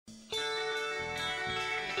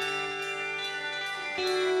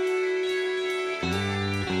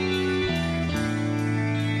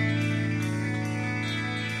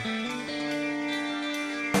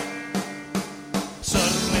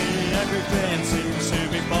everything seems to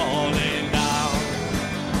be falling down.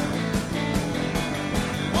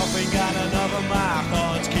 One thing and another, my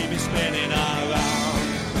thoughts keep me spinning around.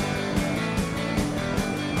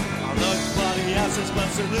 I look for the answers, but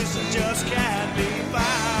solutions just can't be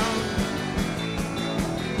found.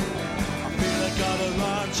 I feel I gotta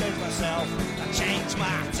run, change myself, and change my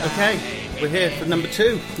time. Okay, we're here for number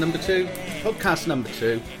two, podcast number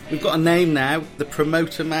 2. We've got a name now, the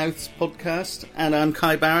Promoter Mouths Podcast, and I'm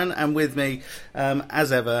Kai Barron, and with me,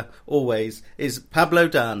 as ever, always, is Pablo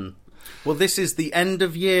Dunn. Well, this is the end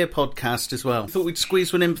of year podcast as well. I thought we'd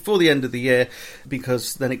squeeze one in before the end of the year,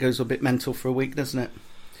 because then it goes a bit mental for a week, doesn't it?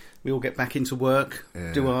 We all get back into work,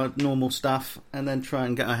 do our normal stuff, and then try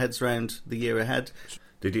and get our heads around the year ahead.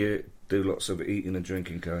 Did you do lots of eating and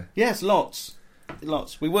drinking, Kai? Yes, lots.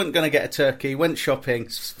 We weren't going to get a turkey, went shopping,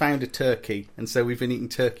 found a turkey, and so we've been eating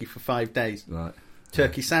turkey for 5 days. Right.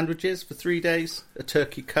 Turkey sandwiches for 3 days, a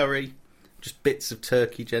turkey curry, just bits of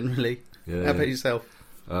turkey generally. Yeah, How about yourself?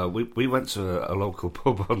 We went to a local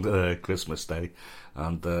pub on Christmas Day,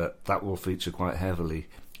 and that will feature quite heavily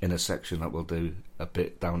in a section that we'll do a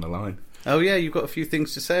bit down the line. Oh yeah, you've got a few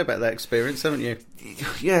things to say about that experience, haven't you?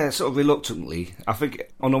 Yeah, sort of reluctantly. I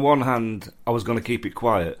think on the one hand, I was going to keep it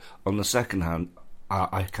quiet. On the second hand,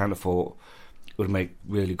 I kind of thought it would make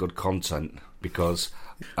really good content, because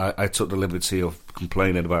I took the liberty of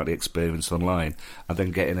complaining about the experience online and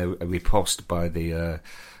then getting a riposte by the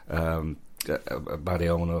owner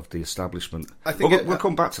of the establishment. I think we'll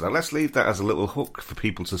come back to that. Let's leave that as a little hook for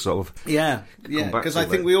people to sort of because I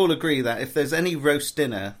think we all agree that if there's any roast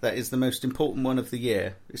dinner that is the most important one of the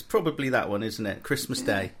year, it's probably that one, isn't it? Christmas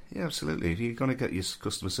Day. Yeah, absolutely. If you're going to get your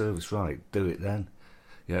customer service right, do it then.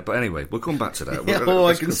 Yeah, but anyway, we'll come back to that.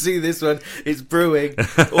 I can see this one. It's brewing.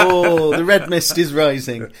 Oh, the red mist is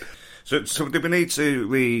rising. So do we need to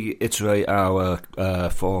reiterate our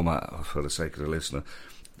format for the sake of the listener?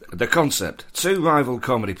 The concept: 2 rival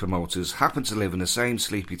comedy promoters happen to live in the same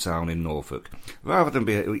sleepy town in Norfolk. Rather than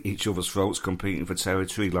be at each other's throats competing for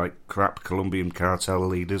territory like crap Colombian cartel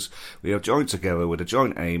leaders, we are joined together with a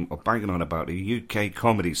joint aim of banging on about the UK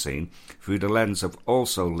comedy scene through the lens of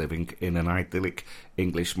also living in an idyllic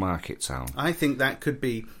English market town. I think that could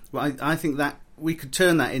be... Well, I think that we could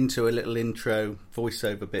turn that into a little intro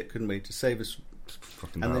voiceover bit, couldn't we, to save us...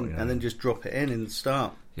 And then just drop it in the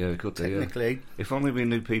start. Yeah, we could do, technically. Yeah. If only we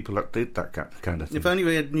knew people that did that kind of thing. If only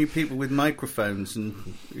we had new people with microphones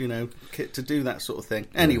and, kit to do that sort of thing.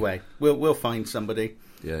 Anyway, we'll find somebody.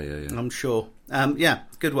 Yeah. I'm sure.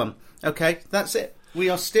 Good one. Okay, that's it. We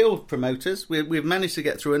are still promoters. We've managed to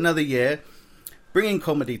get through another year, bringing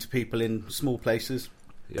comedy to people in small places.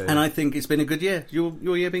 Yeah. And I think it's been a good year.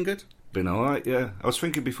 Your year been good? Been all right, yeah. I was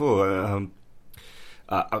thinking before,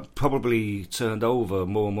 I've probably turned over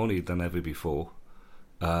more money than ever before.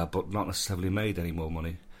 But not necessarily made any more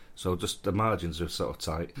money. So just the margins are sort of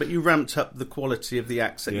tight. But you ramped up the quality of the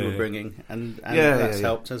acts that you were bringing, and that's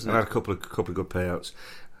helped, hasn't it? I had a couple of good payouts,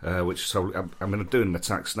 I'm doing my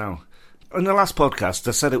tax now. In the last podcast,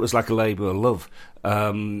 I said it was like a labour of love,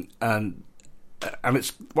 and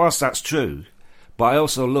it's whilst that's true, but I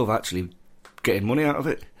also love actually getting money out of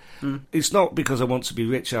it. It's not because I want to be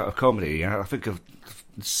rich out of comedy. I think I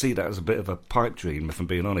see that as a bit of a pipe dream, if I'm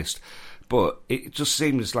being honest. But it just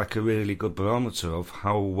seems like a really good barometer of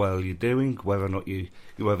how well you're doing, whether or not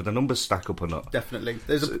whether the numbers stack up or not. Definitely.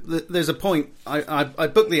 There's a point. I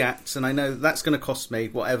book the acts, and I know that's going to cost me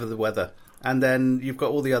whatever the weather. And then you've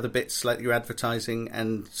got all the other bits like your advertising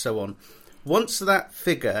and so on. Once that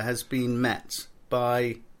figure has been met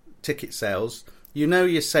by ticket sales, you know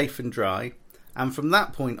you're safe and dry. And from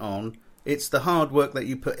that point on, it's the hard work that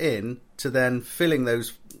you put in to then filling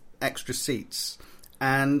those extra seats.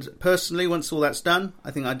 And personally, once all that's done, I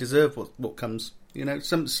think I deserve what comes.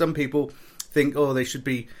 Some people think, they should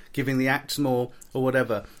be giving the acts more or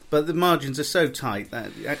whatever. But the margins are so tight that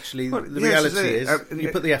actually the reality is you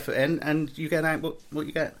put the effort in and you get out what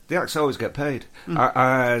you get. The acts always get paid.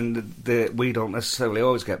 And we don't necessarily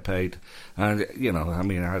always get paid. And,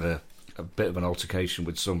 I had a bit of an altercation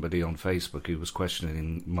with somebody on Facebook who was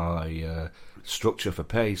questioning my structure for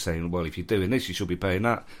pay, saying, well, if you're doing this, you should be paying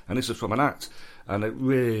that. And this was from an act. And it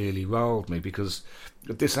really riled me, because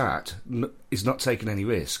this act is not taking any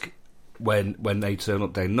risk. When they turn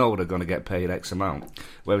up, they know they're going to get paid X amount.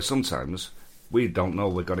 Whereas sometimes we don't know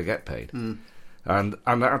we're going to get paid. And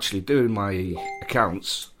I'm actually doing my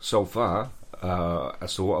accounts so far,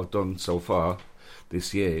 as to what I've done so far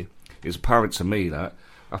this year, it's apparent to me that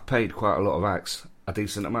I've paid quite a lot of acts a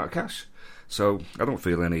decent amount of cash. So I don't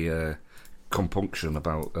feel any compunction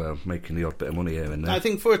about making the odd bit of money here and there. I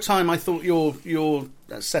think for a time I thought your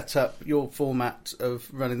setup, your format of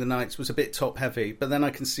running the nights was a bit top heavy, but then I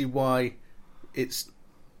can see why it's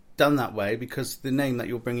done that way, because the name that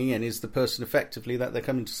you're bringing in is the person effectively that they're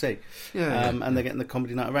coming to see, and they're getting the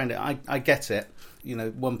comedy night around it. I get it. You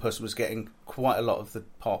know, one person was getting quite a lot of the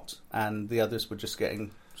pot, and the others were just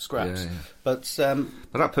getting scraps. But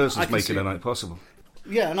that person's making a night possible.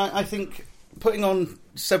 Yeah, and I think putting on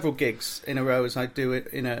several gigs in a row, as I do it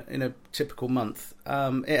in a typical month,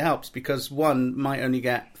 it helps, because one might only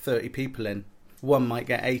get 30 people in, one might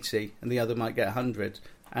get 80, and the other might get 100.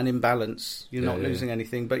 And in balance, you're not losing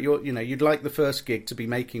anything. But you'd like the first gig to be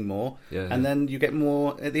making more, and then you get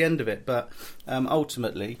more at the end of it. But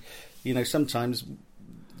ultimately, sometimes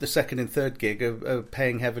the second and third gig are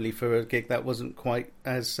paying heavily for a gig that wasn't quite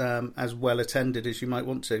as well attended as you might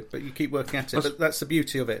want to. But you keep working at it. But that's the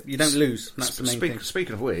beauty of it. You don't lose. That's the main thing.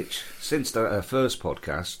 Speaking of which, since the first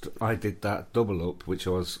podcast, I did that double up, which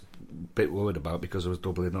I was a bit worried about because I was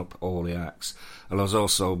doubling up all the acts, and I was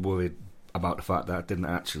also worried about the fact that I didn't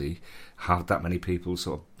actually have that many people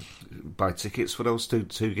sort of buy tickets for those two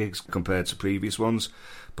gigs compared to previous ones.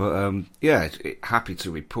 But happy to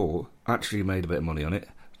report, actually made a bit of money on it.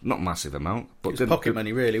 Not a massive amount, but it was pocket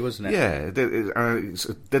money, really, wasn't it? Yeah,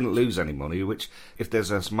 it didn't lose any money. Which, if there's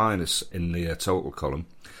a minus in the total column,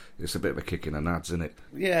 it's a bit of a kick in the nads, isn't it?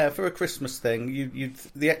 Yeah, for a Christmas thing,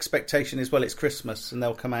 the expectation is, well, it's Christmas and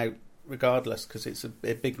they'll come out regardless because it's a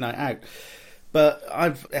big night out. But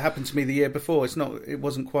it happened to me the year before. It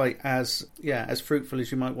wasn't quite as fruitful as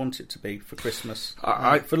you might want it to be for Christmas,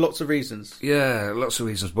 for lots of reasons. Yeah, lots of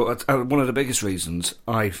reasons. But one of the biggest reasons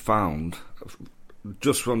I found,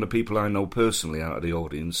 just from the people I know personally out of the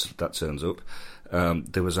audience that turns up,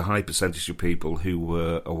 there was a high percentage of people who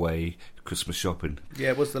were away Christmas shopping. Yeah,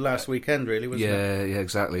 it was the last weekend, really, wasn't it? Yeah,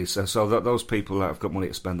 exactly. So those people that have got money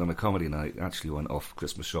to spend on a comedy night actually went off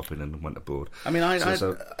Christmas shopping and went abroad. I mean, I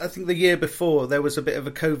think the year before there was a bit of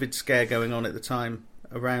a COVID scare going on at the time.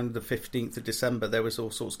 Around the 15th of December, there was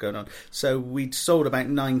all sorts going on. So we'd sold about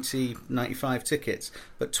 95 tickets,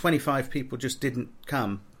 but 25 people just didn't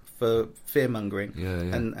come for fear-mongering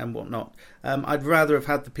and whatnot. I'd rather have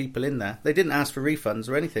had the people in there. They didn't ask for refunds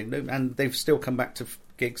or anything, and they've still come back to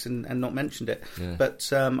gigs and not mentioned it. Yeah.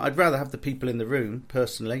 But I'd rather have the people in the room,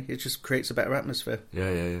 personally. It just creates a better atmosphere.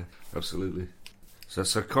 Yeah, absolutely.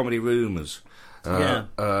 So comedy rumours.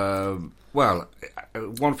 Well,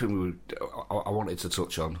 one thing I wanted to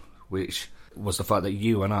touch on, which was the fact that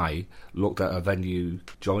you and I looked at a venue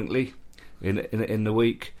jointly in the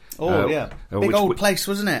week. Big old place,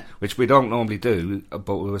 wasn't it? Which we don't normally do,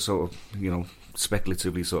 but we were sort of,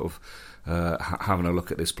 speculatively sort of having a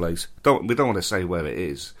look at this place. We don't want to say where it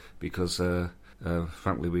is because,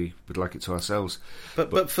 frankly, we'd like it to ourselves.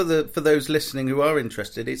 But for those listening who are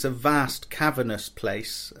interested, it's a vast, cavernous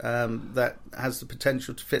place that has the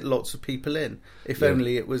potential to fit lots of people in. If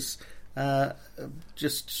only it was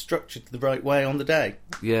just structured the right way on the day.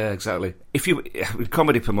 Yeah, exactly.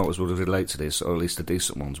 Comedy promoters will relate to this, or at least the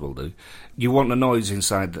decent ones will do. You want the noise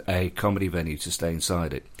inside a comedy venue to stay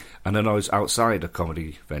inside it, and the noise outside a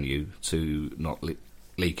comedy venue to not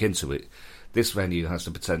leak into it. This venue has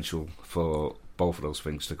the potential for both of those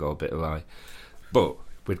things to go a bit awry, but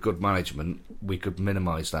with good management, we could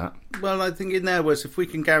minimise that. Well, I think in their words, if we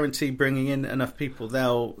can guarantee bringing in enough people,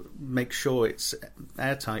 they'll make sure it's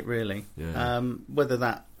airtight, really. Yeah. Whether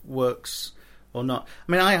that works or not.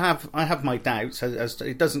 I mean, I have my doubts. As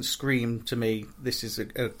it doesn't scream to me, this is a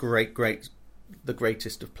great, the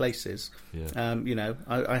greatest of places. Yeah.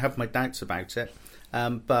 I have my doubts about it.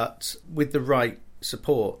 But with the right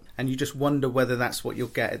support, and you just wonder whether that's what you'll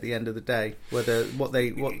get at the end of the day, whether what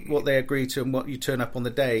they agree to and what you turn up on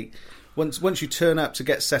the day. Once you turn up to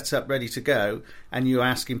get set up ready to go, and you're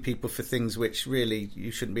asking people for things which really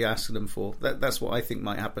you shouldn't be asking them for, that's what I think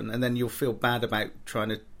might happen, and then you'll feel bad about trying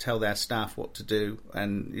to tell their staff what to do,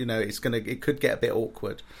 and it could get a bit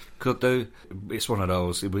awkward. Could do. It's one of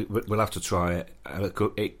those. We'll have to try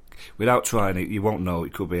it. Without trying it, you won't know.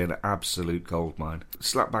 It could be an absolute goldmine.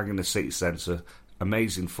 Slap bang in the city centre.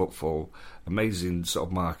 Amazing footfall, amazing sort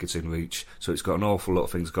of marketing reach, so it's got an awful lot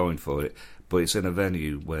of things going for it, but it's in a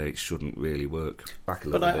venue where it shouldn't really work.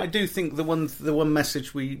 But I do think the one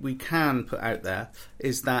message we can put out there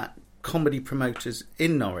is that comedy promoters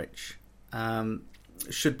in Norwich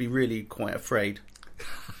should be really quite afraid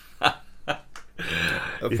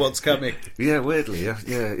of what's coming. Yeah, weirdly, yeah.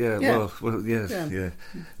 Well,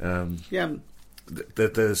 yeah.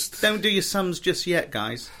 Don't do your sums just yet,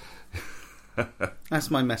 guys.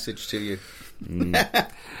 That's my message to you.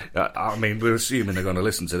 I mean, we're assuming they're going to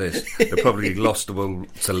listen to this. They're probably lost the will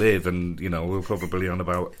to live, and we're probably on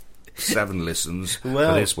about 7 listens for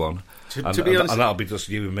this one. To be honest, and that'll be just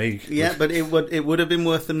you and me. Yeah, but it would have been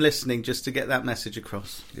worth them listening just to get that message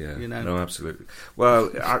across. Yeah, no, absolutely.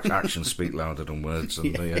 Well, actions speak louder than words,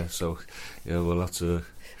 and we'll have to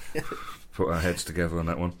put our heads together on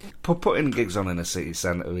that one. Putting gigs on in a city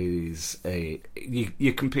centre is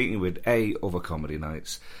you're competing with A, other comedy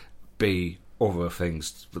nights, B, other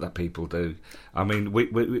things that people do. I mean,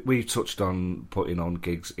 we touched on putting on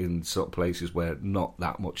gigs in sort of places where not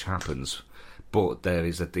that much happens, but there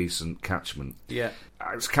is a decent catchment. Yeah.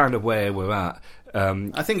 It's kind of where we're at.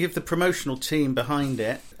 I think if the promotional team behind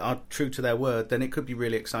it are true to their word, then it could be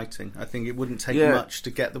really exciting. I think it wouldn't take much to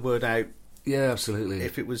get the word out. Yeah, absolutely.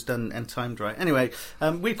 If it was done and timed right. Anyway,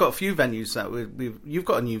 we've got a few venues that you've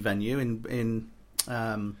got a new venue in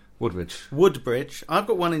Woodbridge. I've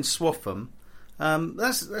got one in Swaffham.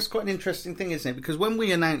 That's quite an interesting thing, isn't it? Because when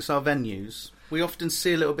we announce our venues, we often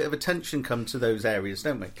see a little bit of attention come to those areas,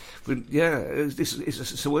 don't we?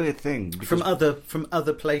 It's a weird thing from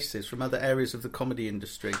other places, from other areas of the comedy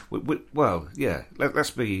industry.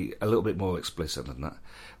 Let's be a little bit more explicit than that.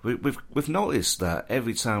 We've noticed that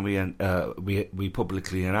every time we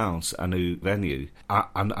publicly announce a new venue,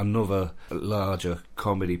 another larger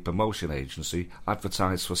comedy promotion agency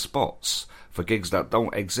advertise for spots for gigs that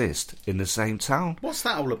don't exist in the same town. What's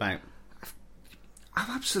that all about?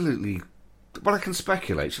 I'm absolutely... Well, I can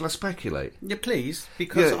speculate. Shall I speculate? Yeah, please.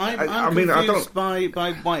 Because I'm confused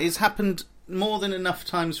by why it's happened more than enough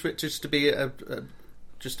times for it just to be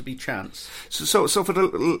chance. So for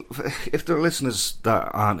if the listeners that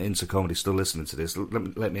aren't into comedy still listening to this,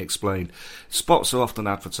 let me explain. Spots are often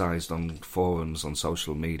advertised on forums on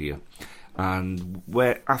social media, and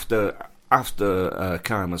where after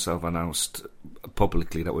Kai and myself announced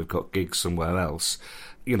publicly that we've got gigs somewhere else,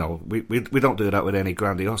 we don't do that with any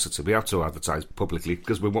grandiosity. We have to advertise publicly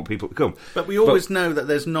because we want people to come. But we always know that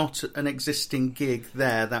there's not an existing gig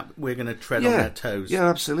there that we're going to tread on their toes. Yeah,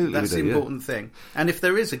 absolutely. That's the important thing. And if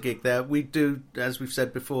there is a gig there, we do, as we've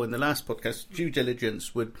said before in the last podcast, due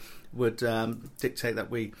diligence would dictate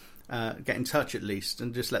that we get in touch at least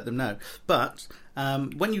and just let them know. But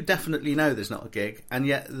when you definitely know there's not a gig, and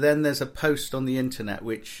yet then there's a post on the internet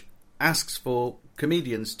which asks for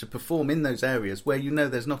comedians to perform in those areas where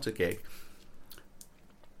there's not a gig.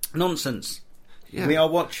 Nonsense. Yeah. We are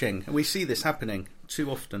watching, and we see this happening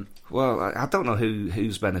too often. Well, I don't know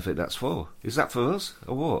whose benefit that's for. Is that for us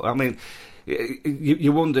or what? I mean,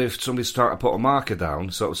 you wonder if somebody's trying to put a marker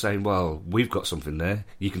down, sort of saying, "Well, we've got something there.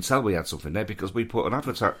 You can tell we had something there because we put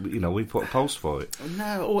an we put a post for it."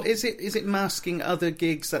 No, or is it masking other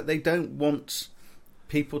gigs that they don't want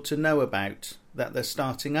people to know about that they're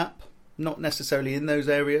starting up? Not necessarily in those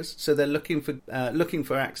areas, so they're looking for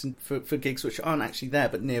acts and for gigs which aren't actually there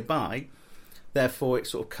but nearby. Therefore, it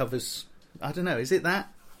sort of covers. I don't know. Is it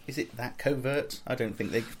that covert? I don't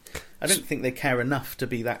think they care enough to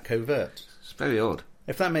be that covert. It's very odd.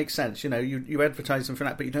 If that makes sense, you advertise them for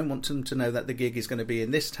that, but you don't want them to know that the gig is going to be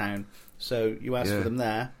in this town. So you ask for them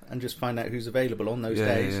there and just find out who's available on those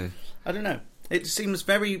days. Yeah. I don't know. It seems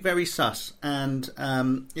very, very sus, and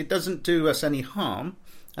it doesn't do us any harm.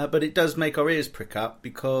 But it does make our ears prick up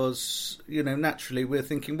because, naturally we're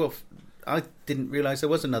thinking, well, I didn't realise there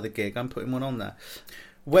was another gig. I'm putting one on there.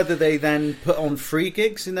 Whether they then put on free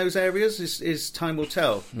gigs in those areas is time will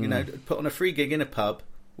tell. Put on a free gig in a pub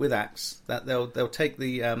with acts that they'll take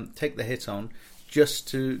the hit on just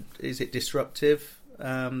to, is it disruptive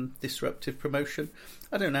promotion?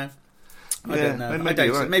 I don't know. I don't know.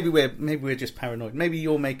 Right. Maybe we're just paranoid. Maybe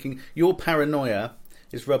your paranoia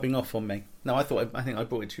is rubbing off on me. No, I think I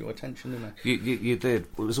brought it to your attention, didn't I? You did.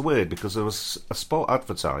 It was weird because there was a spot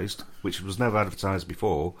advertised, which was never advertised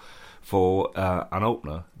before, for an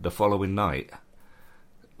opener the following night,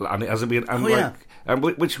 and it hasn't been.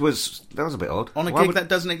 Which was a bit odd on a gig that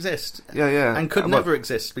doesn't exist. Yeah, and could never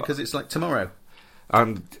exist because it's like tomorrow.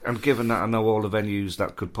 And given that I know all the venues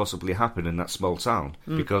that could possibly happen in that small town,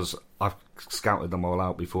 because I've scouted them all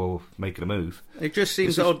out before making a move. It just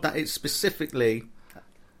seems odd that it's specifically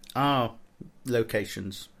our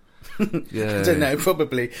locations. Yeah. I don't know,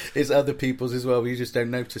 probably it's other people's as well, but you just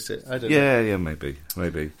don't notice it. I don't know. Yeah, maybe.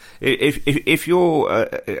 If you're,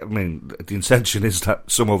 the intention is that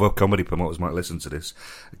some other comedy promoters might listen to this,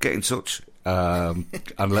 get in touch and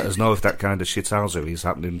let us know if that kind of shithousery is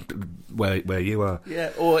happening where you are.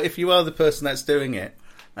 Yeah, or if you are the person that's doing it,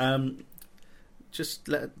 just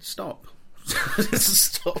stop.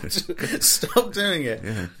 Stop doing it.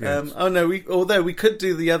 Yeah. Oh no, although we could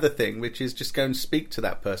do the other thing, which is just go and speak to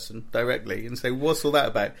that person directly and say, "What's all that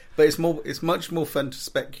about?" But it's much more fun to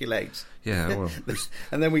speculate. Yeah, well,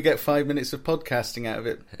 and then we get 5 minutes of podcasting out of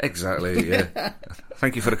it. exactly. Yeah.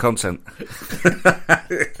 Thank you for the content.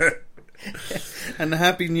 And a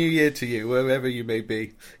happy New Year to you, wherever you may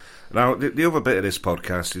be. Now, the other bit of this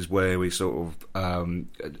podcast is where we sort of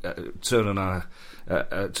turn on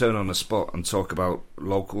the spot and talk about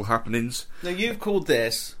local happenings. Now, you've called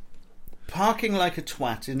this Parking Like a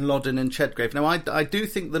Twat in Loddon and Chedgrave. Now, I do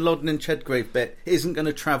think the Loddon and Chedgrave bit isn't going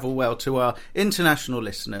to travel well to our international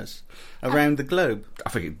listeners around the globe. I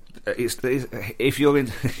think it's if you're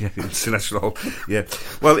in international, yeah.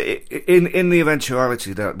 Well, in the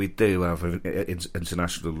eventuality that we do have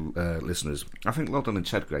international listeners, I think Loddon and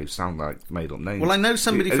Chedgrave sound like made up names. Well, I know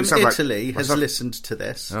somebody from Italy has listened to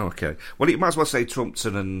this. Oh, okay. Well, you might as well say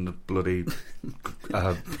Trumpton and bloody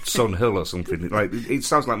Sun Hill or something. Like, it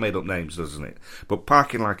sounds like made up names, doesn't it? But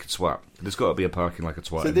Parking Like a Twat. There's got to be a Parking Like a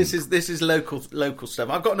Twat. So this is local stuff.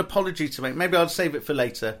 I've got an apology to make. Maybe I'll save it for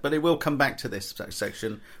later, but it will come back to this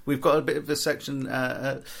section. We've got a bit of a section,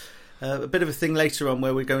 a bit of a thing later on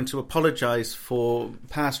where we're going to apologise for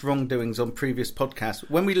past wrongdoings on previous podcasts.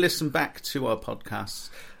 When we listen back to our podcasts,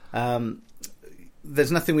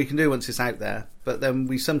 there's nothing we can do once it's out there. But then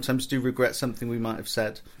we sometimes do regret something we might have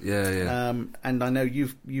said. Yeah. And I know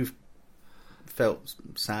you've felt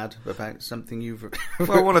sad about something you've...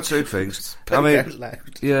 Well, one or two things. I mean, out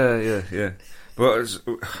loud. Yeah. But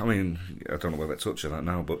I mean, I don't know whether to touch on that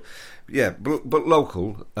now, but yeah, but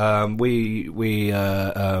local. We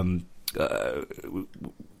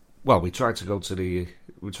tried to go to the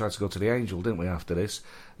Angel, didn't we? After this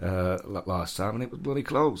last time, and it was bloody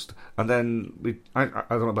closed. And then I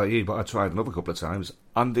don't know about you, but I tried another couple of times,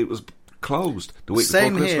 and it was closed the week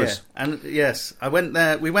Same before Christmas. Here. And yes, I went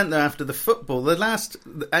there. We went there after the football.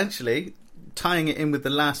 Actually, tying it in with the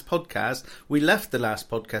last podcast, we left the last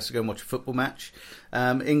podcast to go and watch a football match.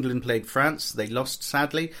 England played France. They lost,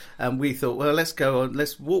 sadly. And we thought, well,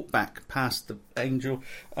 let's walk back past the Angel.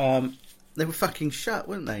 They were fucking shut,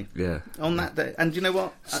 weren't they? Yeah. On that day. And you know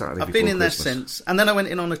what? Saturday I've been in Christmas. there since. And then I went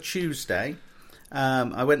in on a Tuesday.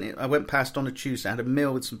 I went past on a Tuesday. I had a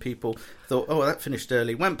meal with some people. Thought, oh, that finished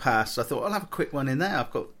early. Went past. I thought, I'll have a quick one in there.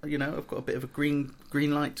 I've got a bit of a green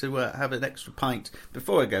light to have an extra pint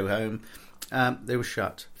before I go home. They were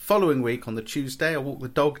shut. Following week on the Tuesday, I walked the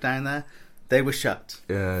dog down there. They were shut.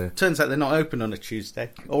 Yeah. Turns out they're not open on a Tuesday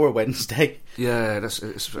or a Wednesday. Yeah,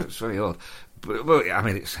 it's very odd. But well, I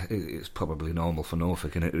mean, it's probably normal for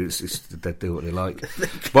Norfolk, and it's they do what they like.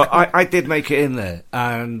 But I did make it in there,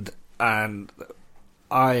 and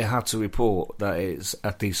I had to report that it's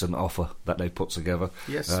a decent offer that they put together.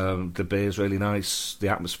 Yes. The beer's really nice. The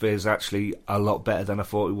atmosphere's actually a lot better than I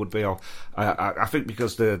thought it would be. I think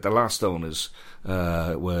because the last owners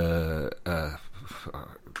were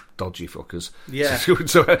dodgy fuckers. Yeah.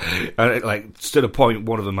 So, like, to the point,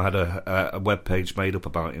 one of them had a web page made up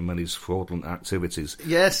about him and his fraudulent activities.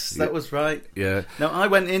 Yes, that was right. Yeah. Now, I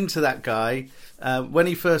went into that guy, when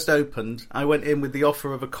he first opened, I went in with the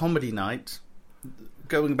offer of a comedy night.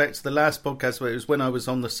 Going back to the last podcast where it was when I was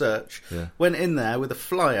on the search, went in there with a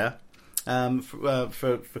flyer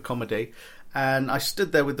for comedy, and I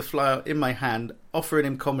stood there with the flyer in my hand, offering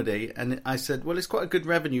him comedy, and I said, well, it's quite a good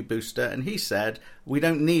revenue booster, and he said, we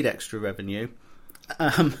don't need extra revenue.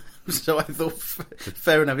 So I thought,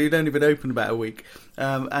 fair enough, he'd only been open about a week,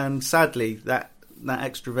 and sadly, that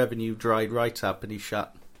extra revenue dried right up, and he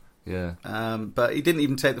shut. Yeah. But he didn't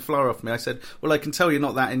even take the flyer off me. I said, well, I can tell you're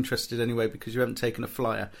not that interested anyway because you haven't taken a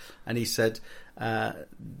flyer. And he said,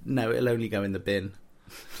 no, it'll only go in the bin.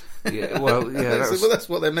 Yeah, well, yeah. That's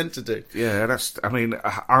what they're meant to do. Yeah, I mean,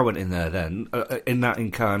 I went in there then, in that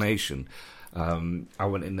incarnation. I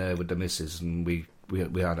went in there with the missus and we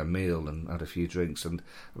had a meal and had a few drinks. And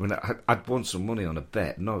I mean, I'd won some money on a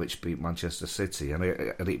bet. Norwich beat Manchester City, and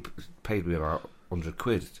it paid me about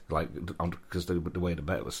 £100, like, because the way the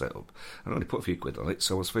bet was set up. I only put a few quid on it,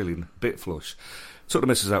 so I was feeling a bit flush. Took the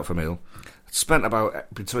missus out for a meal. Spent about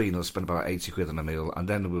 80 quid on a meal, and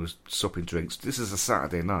then we were supping drinks. This is a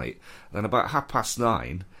Saturday night. Then about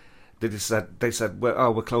 9:30, they said,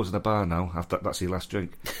 well, we're closing the bar now. After that's your last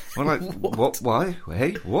drink. I'm like, what? Why?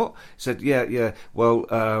 Hey, what? He said, yeah. Well,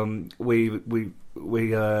 we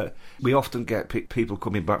often get people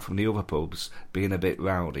coming back from the other pubs being a bit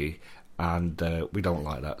rowdy. And we don't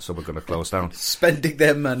like that, so we're going to close down. Spending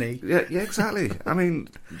their money. Yeah, exactly. I mean,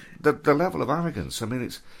 the level of arrogance. I mean,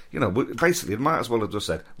 it's, basically, it might as well have just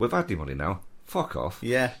said, we've had your money now, Fuck off.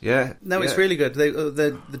 Yeah. Yeah. No, it's really good.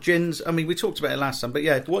 The gins. I mean, we talked about it last time, but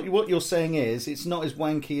yeah, what you're saying is it's not as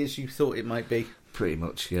wanky as you thought it might be. Pretty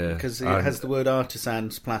much, yeah. Because it has the word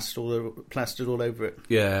artisans plastered all over it.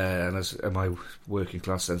 Yeah, and my working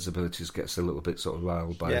class sensibilities gets a little bit sort of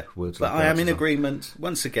riled by words but like that. I am in agreement,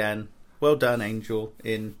 once again. Well done, Angel,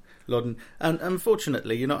 in Loddon. And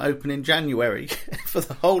unfortunately, you're not open in January for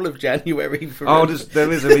the whole of January.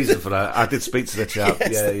 There is a reason for that. I did speak to the chap.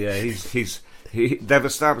 Yes. Yeah. They've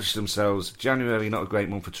established themselves. January, not a great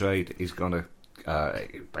month for trade. He's going to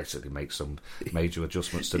basically make some major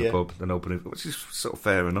adjustments to the pub and open it, which is sort of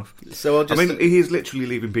fair enough. So he is literally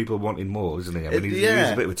leaving people wanting more, isn't he? I mean, he's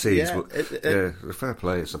a bit of a tease, but fair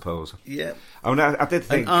play, I suppose. Yeah. I mean, I did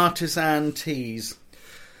think an artisan tease.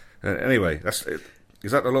 Anyway,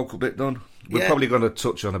 is that the local bit done? We're probably going to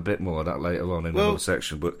touch on a bit more of that later on in another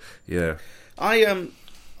section, but yeah. I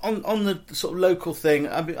on the sort of local thing.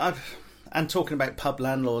 I mean, and talking about pub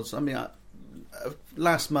landlords. I mean,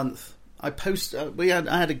 last month. I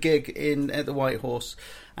had a gig at the White Horse,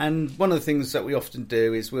 and one of the things that we often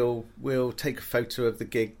do is we'll take a photo of the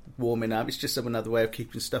gig warming up. It's just another way of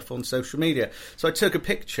keeping stuff on social media. So I took a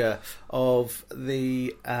picture of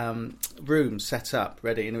the room set up,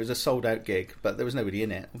 ready, and it was a sold out gig, but there was nobody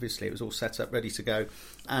in it. Obviously, it was all set up, ready to go,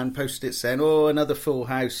 and posted it saying, "Oh, another full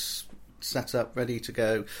house." Set up, ready to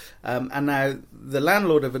go, and now the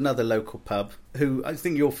landlord of another local pub, who I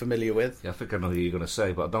think you're familiar with. Yeah, I think I know who you're going to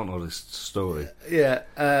say, but I don't know this story.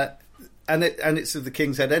 And it's of the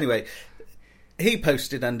King's Head anyway. He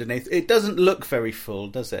posted underneath. It doesn't look very full,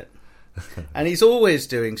 does it? And he's always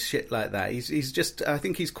doing shit like that. He's just. I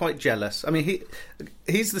think he's quite jealous. I mean,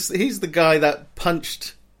 he's the guy that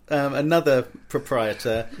punched another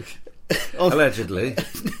proprietor. Allegedly.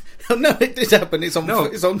 No, it did happen. It's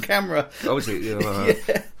on camera. Oh, is it?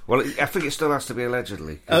 Yeah. Well, I think it still has to be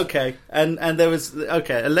allegedly. Okay, and there was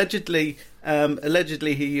allegedly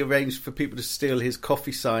he arranged for people to steal his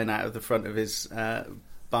coffee sign out of the front of his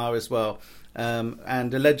bar as well.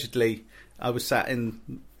 And allegedly, I was sat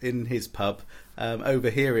in his pub,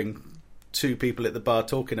 overhearing two people at the bar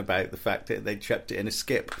talking about the fact that they chucked it in a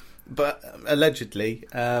skip. But allegedly,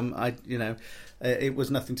 it was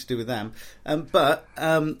nothing to do with them. But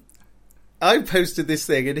I posted this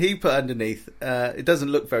thing, and he put underneath, it doesn't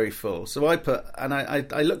look very full. So I put, and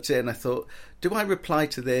I looked at it, and I thought, do I reply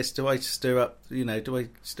to this? Do I stir up,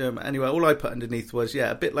 Anyway, all I put underneath was,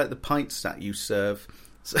 a bit like the pints that you serve.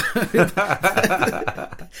 So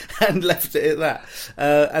and left it at that.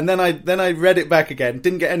 And then I read it back again.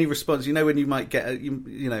 Didn't get any response. You know when you might get you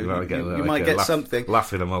might get something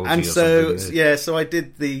laughing emoji. And so so I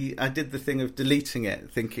did the thing of deleting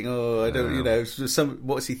it, thinking, I don't,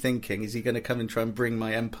 what's he thinking? Is he going to come and try and bring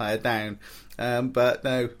my empire down? But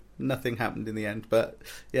no, nothing happened in the end. But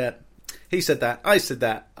yeah. He said that, I said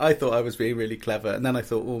that, I thought I was being really clever, and then I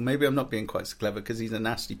thought, maybe I'm not being quite so clever, because he's a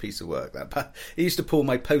nasty piece of work. He used to pull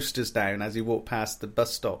my posters down as he walked past the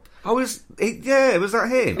bus stop. Oh, was that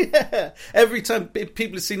him? Yeah, every time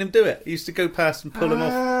people had seen him do it, he used to go past and pull them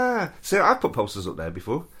off. So I've put posters up there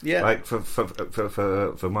before, like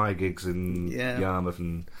for my gigs in Yarmouth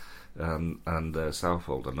and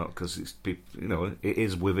Southwold or not, because it's people, it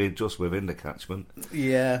is just within the catchment.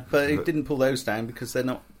 Yeah, but he didn't pull those down because they're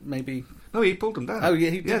not maybe. No, he pulled them down. Oh yeah,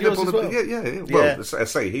 he did yours as well. Yeah. Well, I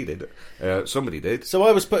say he did. Somebody did. So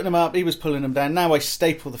I was putting them up. He was pulling them down. Now I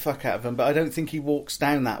staple the fuck out of him, but I don't think he walks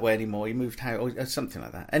down that way anymore. He moved out or something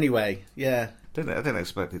like that. Anyway, yeah. I didn't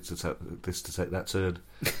expect this to take that turn.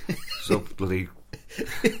 So bloody.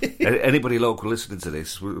 Anybody local listening to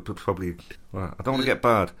this would probably. Well, I don't want to get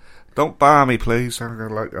barred. Don't bar me, please.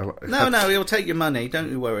 No, he'll take your money. Don't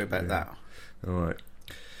you worry about that. All right.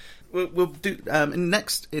 We'll do in the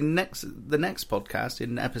next podcast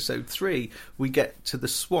in episode 3. We get to the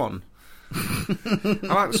Swan. I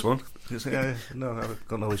like the Swan. No, I've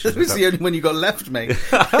got no issues. This is the only one you got left, mate.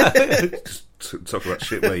 Just talk about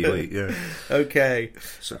shit where you eat. Yeah. Okay.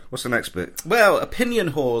 So, what's the next bit? Well,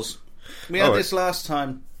 opinion whores. We had this last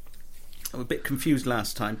time. I'm a bit confused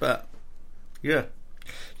last time, but yeah.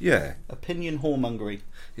 Yeah. Opinion whoremongery.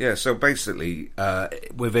 Yeah, so basically,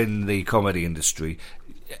 within the comedy industry,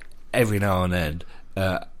 every now and then,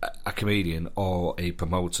 a comedian or a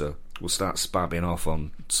promoter will start spabbing off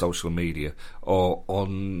on social media or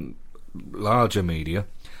on larger media,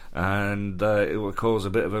 and it will cause a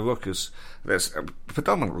bit of a ruckus. That's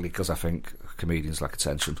predominantly because I think comedians lack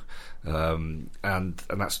attention, and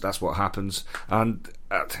that's what happens. And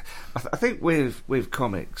I think with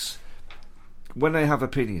comics, when they have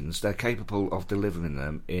opinions, they're capable of delivering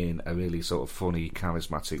them in a really sort of funny,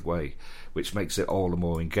 charismatic way, which makes it all the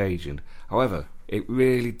more engaging. However, it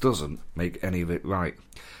really doesn't make any of it right.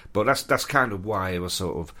 But that's kind of why I was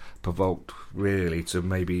sort of provoked, really, to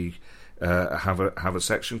maybe have a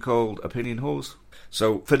section called Opinion Holes.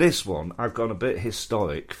 So for this one, I've gone a bit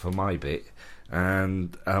historic for my bit,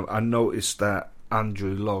 and I noticed that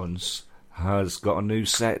Andrew Lawrence has got a new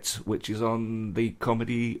set which is on the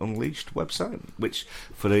Comedy Unleashed website, which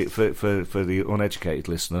for the uneducated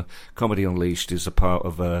listener, Comedy Unleashed is a part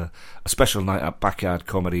of a special night at Backyard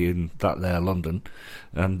Comedy in that there London,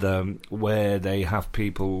 and where they have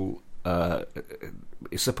people,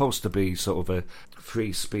 it's supposed to be sort of a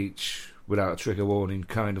free speech without a trigger warning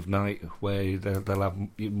kind of night where they'll have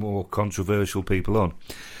more controversial people on.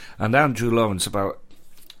 And Andrew Lawrence, about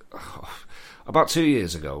 2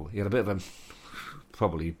 years ago, he had a bit of a,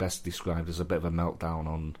 probably best described as a bit of a meltdown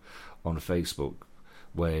on Facebook,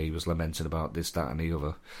 where he was lamenting about this, that and the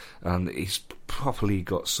other. And he's properly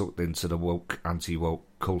got sucked into the woke, anti-woke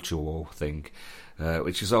culture war thing,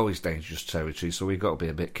 which is always dangerous territory, so we've got to be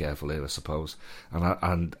a bit careful here, I suppose.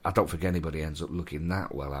 And I don't think anybody ends up looking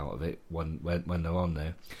that well out of it when they're on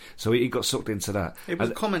there. So he got sucked into that. It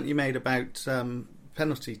was a comment you made about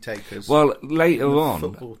penalty takers. Well, later on,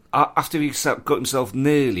 football. After he got himself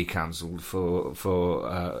nearly cancelled for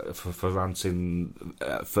ranting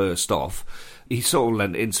first off, he sort of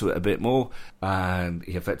lent into it a bit more, and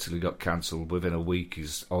he effectively got cancelled within a week.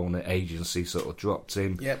 His own agency sort of dropped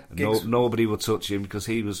him. Yep, nobody would touch him because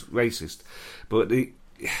he was racist. But at the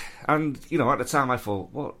time I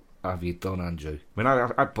thought, what have you done, Andrew? I mean,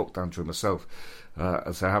 I booked Andrew myself.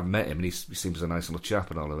 As I haven't met him, and he seems a nice little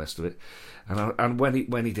chap and all the rest of it. And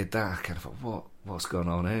when he did that, I kind of thought, what's going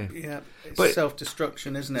on here? Yeah, it's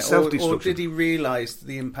self-destruction, isn't it? Self-destruction. Or did he realise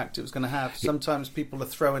the impact it was going to have? Sometimes people are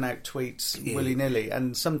throwing out tweets willy-nilly,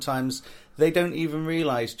 and sometimes they don't even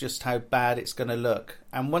realise just how bad it's going to look.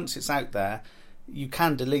 And once it's out there, you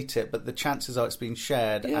can delete it, but the chances are it's been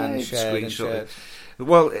shared and shared and shared.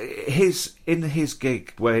 Well, in his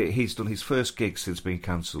gig, where he's done his first gig since being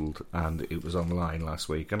cancelled, and it was online last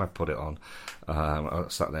week, and I put it on. I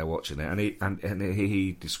sat there watching it, and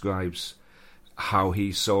he describes how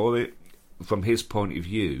he saw it from his point of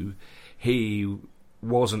view. He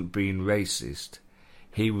wasn't being racist;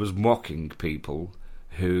 he was mocking people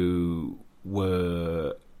who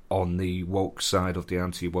were on the woke side of the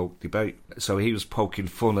anti-woke debate. So he was poking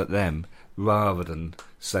fun at them rather than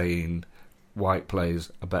saying white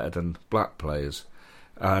players are better than black players.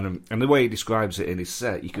 And the way he describes it in his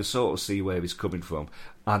set, you can sort of see where he's coming from.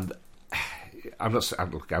 And I'm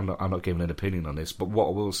not giving an opinion on this, but what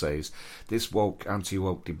I will say is this woke,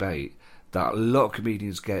 anti-woke debate that a lot of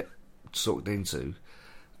comedians get sucked into,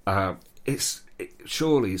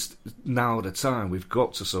 surely it's now the time we've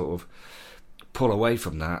got to sort of pull away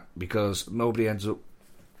from that, because nobody ends up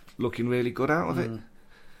looking really good out of it.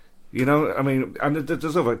 You know, I mean, and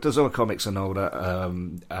there's other comics I know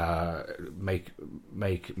that make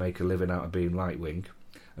a living out of being right wing,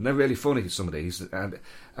 and they're really funny. Some of these, and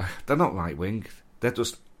they're not right wing; they're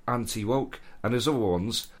just anti woke. And there's other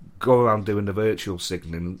ones go around doing the virtual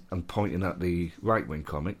signalling and pointing at the right wing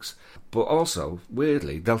comics, but also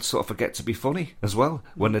weirdly they'll sort of forget to be funny as well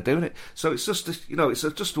when they're doing it. So it's just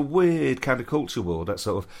just a weird kind of culture war that's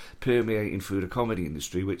sort of permeating through the comedy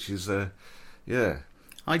industry, which is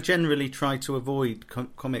I generally try to avoid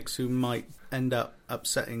comics who might end up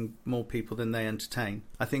upsetting more people than they entertain.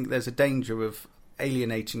 I think there's a danger of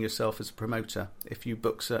alienating yourself as a promoter if you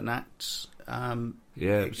book certain acts.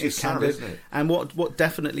 It's sad, isn't it? And what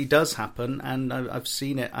definitely does happen, and I've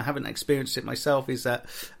seen it, I haven't experienced it myself, is that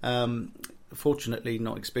fortunately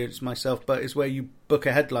not experienced myself, but is where you book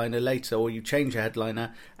a headliner later, or you change a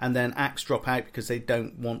headliner, and then acts drop out because they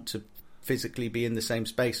don't want to physically be in the same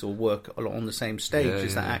space or work on the same stage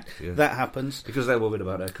as that act. That happens because they're worried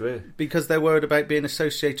about their career, because they're worried about being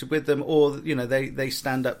associated with them, or they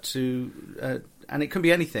stand up to and it can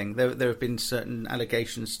be anything. There have been certain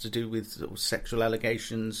allegations to do with sexual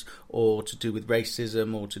allegations, or to do with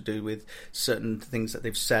racism, or to do with certain things that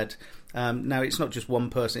they've said. Now, it's not just one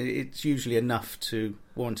person. It's usually enough to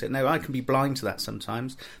warrant it. Now, I can be blind to that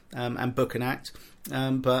sometimes and book an act,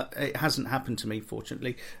 but it hasn't happened to me,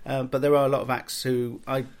 fortunately. But there are a lot of acts who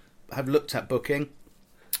I have looked at booking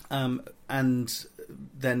and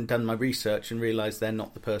then done my research and realised they're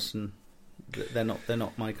not the person. They're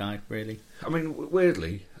not my guy, really. I mean,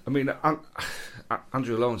 weirdly,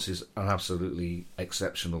 Andrew Lawrence is an absolutely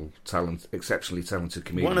exceptionally talented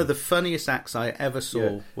comedian. One of the funniest acts I ever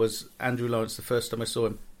saw was Andrew Lawrence. The first time I saw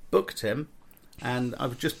him, booked him, and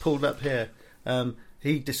I've just pulled up here.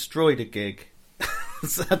 He destroyed a gig.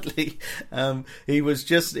 sadly, he was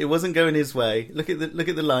just. It wasn't going his way. Look at the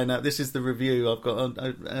lineup. This is the review I've got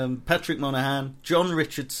on Patrick Monahan, John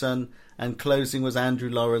Richardson, and closing was Andrew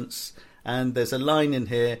Lawrence. And there's a line in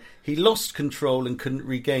here: he lost control and couldn't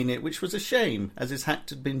regain it, which was a shame, as his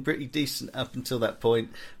act had been pretty decent up until that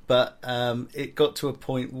point. But it got to a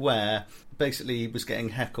point where basically he was getting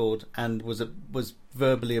heckled and was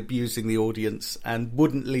verbally abusing the audience and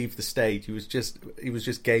wouldn't leave the stage. He was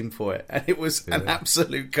just game for it, and it was an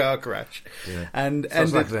absolute car crash. Yeah. And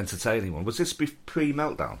sounds like an entertaining one. Was this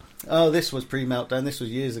pre-Meltdown? Oh, this was pre-Meltdown. This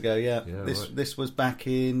was years ago. Yeah, right. This was back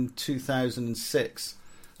in 2006.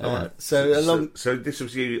 Right. So this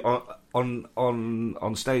was you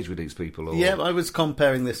on stage with these people? Or? Yeah, I was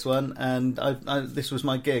comparing this one, and this was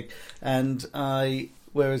my gig, and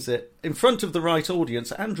where is it? In front of the right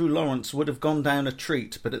audience, Andrew Lawrence would have gone down a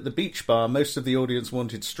treat, but at the beach bar, most of the audience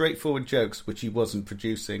wanted straightforward jokes, which he wasn't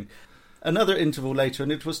producing. Another interval later,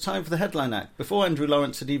 and it was time for the headline act. Before Andrew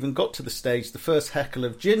Lawrence had even got to the stage, the first heckle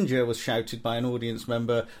of Ginger was shouted by an audience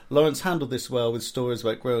member. Lawrence handled this well, with stories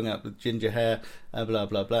about growing up with ginger hair, blah,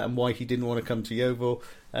 blah, blah, and why he didn't want to come to Yeovil.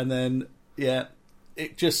 And then,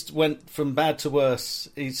 it just went from bad to worse.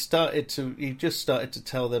 He just started to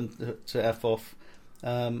tell them to F off.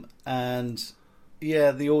 And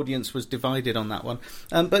the audience was divided on that one.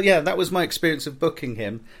 But that was my experience of booking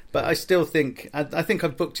him. But I still think I think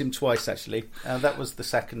I've booked him twice actually. That was the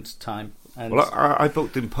second time. And well, I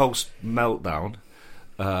booked him post Meltdown,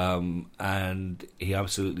 and he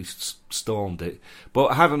absolutely stormed it. But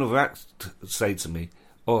I had another act say to me,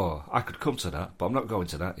 "Oh, I could come to that, but I'm not going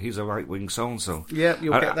to that. He's a right wing so and so." Yeah,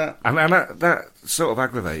 you'll get that. And that sort of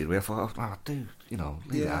aggravated me. I thought, "Oh, dude,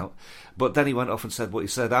 leave it out." But then he went off and said what he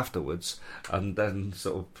said afterwards, and then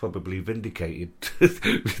sort of probably vindicated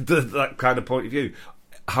that kind of point of view.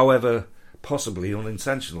 However, possibly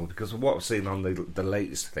unintentional, because of what I've seen on the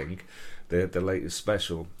latest thing, the latest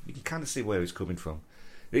special, you can kind of see where he's coming from.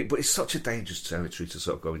 But it's such a dangerous territory to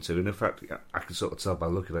sort of go into. And in fact, I can sort of tell by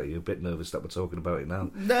looking at you, a bit nervous that we're talking about it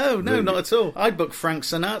now. No, not at all. I book Frank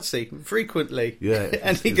Sinatra frequently. Yeah.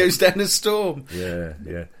 And he goes down a storm. Yeah.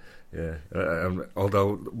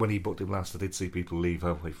 Although when he booked him last, I did see people leave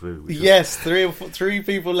halfway through. Yes, three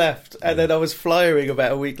people left, and then I was flyering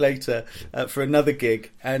about a week later for another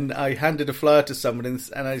gig, and I handed a flyer to someone,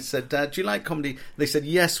 and I said, "Do you like comedy?" They said,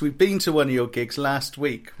 "Yes, we've been to one of your gigs last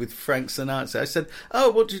week with Frank Sinatra." I said, "Oh,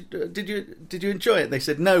 what did you enjoy it?" They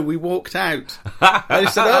said, "No, we walked out." I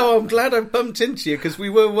said, "Oh, I'm glad I bumped into you because we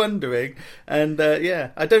were wondering." And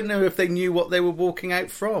I don't know if they knew what they were walking out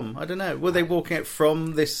from. I don't know. Were they walking out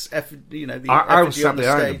from this? I was sat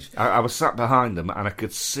behind them. I was sat behind them, and I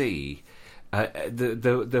could see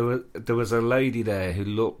there was a lady there who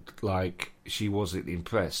looked like she wasn't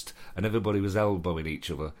impressed, and everybody was elbowing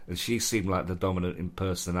each other, and she seemed like the dominant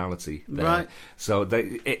personality there. Right. So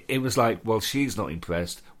it was like, well, she's not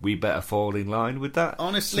impressed. We better fall in line with that.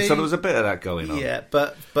 Honestly, so there was a bit of that going on. Yeah,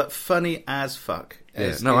 but funny as fuck.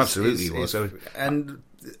 Absolutely it was. And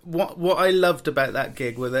what I loved about that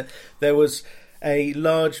gig was that there was a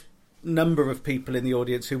large number of people in the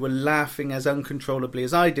audience who were laughing as uncontrollably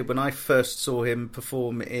as I did when I first saw him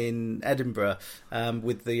perform in Edinburgh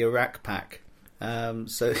with the Iraq Pack.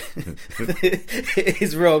 So it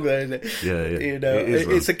is wrong, though, isn't it? Yeah.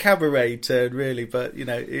 It's a cabaret turn, really, but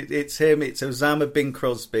it's him. It's Osama bin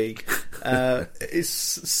Crosby.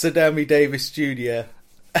 It's Saddam Davis Jr.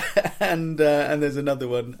 and there's another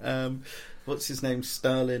one. What's his name?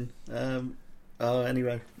 Stalin.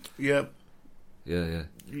 Anyway, yeah.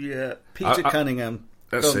 Yeah, Peter Cunningham.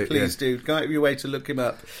 Please do. Go out of your way to look him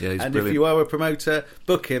up. Yeah, he's and brilliant. If you are a promoter,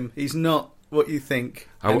 book him. He's not what you think.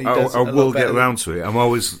 I will get around to it.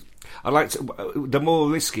 I like to, the more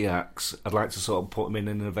risky acts, I'd like to sort of put them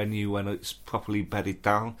in a venue when it's properly bedded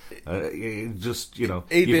down. You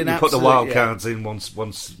put the wild cards in once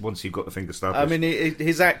you've got the thing established. I mean,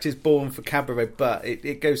 his act is born for cabaret, but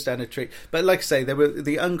it goes down a treat. But like I say,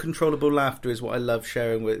 the uncontrollable laughter is what I love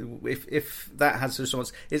sharing with. If that has a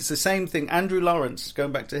response, it's the same thing. Andrew Lawrence,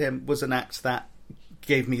 going back to him, was an act that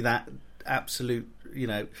gave me that absolute,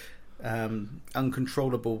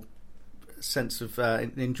 uncontrollable sense of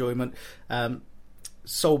enjoyment.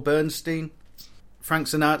 Sol Bernstein, Frank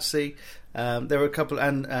Sinatra, there were a couple,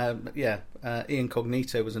 and Ian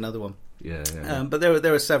Cognito was another one. Yeah. But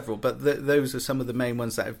there are several, but those are some of the main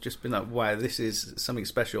ones that have just been like, wow, this is something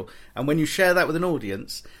special. And when you share that with an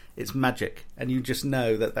audience, it's magic, and you just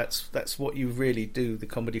know that's what you really do the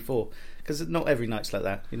comedy for, because not every night's like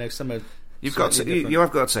that. Some are. You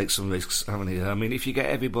have got to take some risks, haven't you? I mean, if you get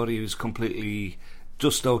everybody who's completely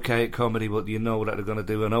just okay at comedy, but you know that they're going to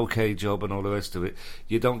do an okay job and all the rest of it.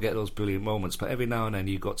 You don't get those brilliant moments, but every now and then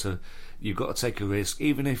you've got to take a risk,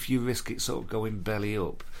 even if you risk it sort of going belly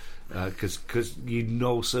up, because you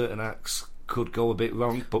know certain acts could go a bit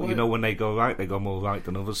wrong, but you know when they go right, they go more right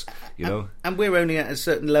than others. You know, and we're only at a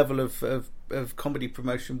certain level of comedy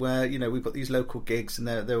promotion where we've got these local gigs and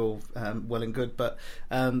they're all well and good, but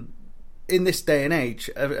in this day and age,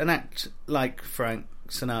 an act like Frank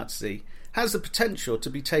Sinatra has the potential to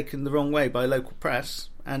be taken the wrong way by local press,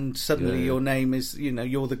 and suddenly your name is,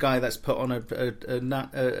 you're the guy that's put on a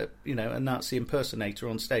Nazi impersonator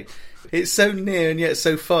on stage. It's so near and yet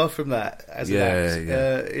so far from that as an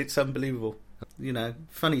act. It's unbelievable.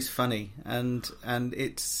 Funny's funny, and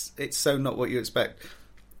it's so not what you expect.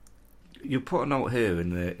 You put a note here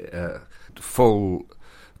in the full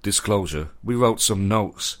disclosure. We wrote some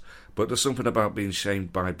notes, but there's something about being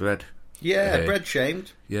shamed by bread. Yeah, bread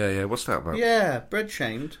shamed. Yeah. What's that about? Yeah, bread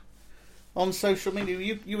shamed. On social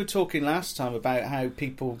media, you were talking last time about how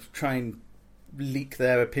people try and leak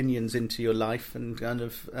their opinions into your life and kind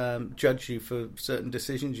of judge you for certain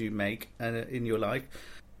decisions you make in your life.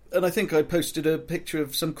 And I think I posted a picture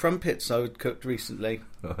of some crumpets I had cooked recently.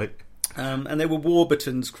 Right. And they were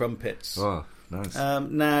Warburton's crumpets. Oh, nice.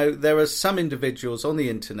 Now, there are some individuals on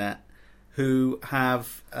the internet who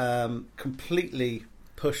have completely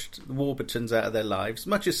pushed the Warburtons out of their lives,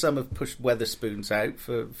 much as some have pushed Wetherspoons out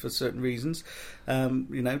for certain reasons.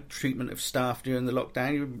 Treatment of staff during the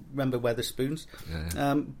lockdown. You remember Wetherspoons.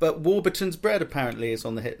 Yeah. But Warburton's bread apparently is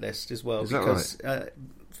on the hit list as well, because right?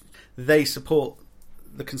 They support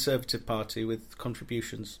the Conservative Party with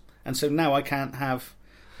contributions. And so now I can't have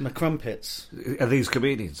my crumpets. Are these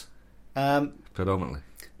comedians? Predominantly.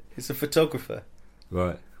 It's a photographer.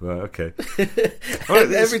 Right, okay.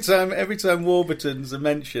 Every time Warburtons are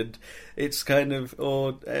mentioned, it's kind of,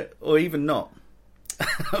 or even not.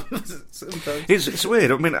 It's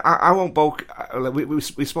weird. I mean, I won't bulk.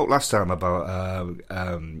 We spoke last time about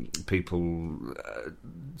people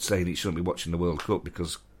saying he shouldn't be watching the World Cup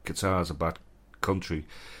because Qatar's a bad country,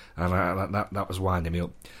 and that was winding me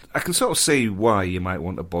up. I can sort of see why you might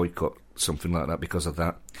want to boycott something like that because of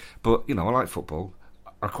that. But I like football.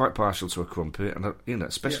 I'm quite partial to a crumpet, and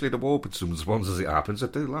especially the Warburtons ones as it happens. I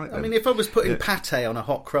do like them. I mean, if I was putting pate on a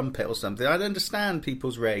hot crumpet or something, I'd understand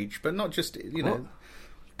people's rage, but not just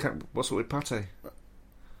What's with pate?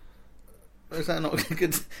 Is that not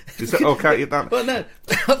good? Can't eat that? Well, no,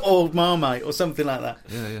 or Marmite or something like that.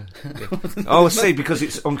 Yeah. Oh, I see, because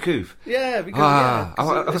it's uncouth. Yeah, because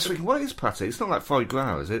I was thinking, what is pate? It's not like foie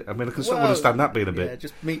gras, is it? I mean, I can sort of understand that being a bit. Yeah,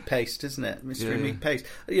 just meat paste, isn't it? Mystery meat paste.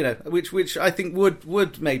 Which I think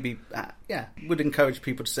would maybe would encourage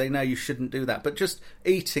people to say no, you shouldn't do that. But just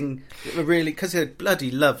eating really, because they're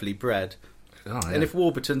bloody lovely bread. Oh, yeah. And if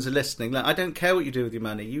Warburtons are listening, I don't care what you do with your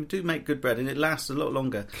money. You do make good bread, and it lasts a lot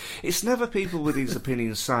longer. It's never people with these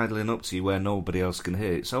opinions sidling up to you where nobody else can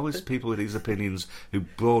hear. It's always people with these opinions who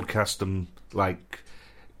broadcast them like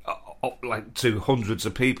to hundreds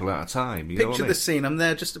of people at a time. Picture the scene. I'm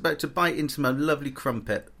there just about to bite into my lovely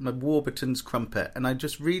crumpet, my Warburton's crumpet, and I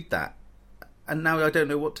just read that. And now I don't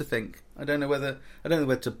know what to think. I don't know whether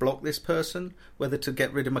to block this person, whether to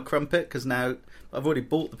get rid of my crumpet, because now I've already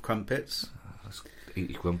bought the crumpets.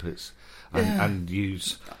 Eat your crumpets and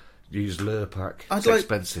use Lurpak. It's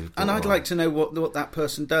expensive. And I'd like to know what that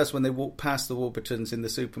person does when they walk past the Warburtons in the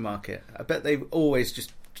supermarket. I bet they always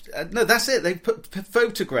just... no, that's it. They put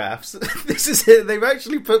photographs. This is it. They've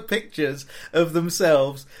actually put pictures of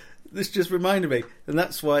themselves. This just reminded me. And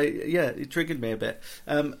that's why, it triggered me a bit.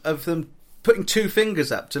 Of them putting two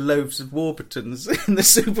fingers up to loaves of Warburtons in the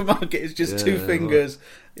supermarket. It's just two fingers.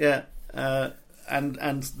 Right. Yeah.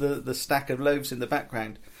 And the stack of loaves in the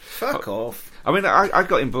background. Fuck off. I mean, I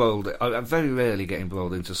got embroiled. I very rarely get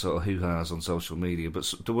embroiled into sort of hoo-has on social media,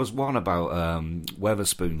 but there was one about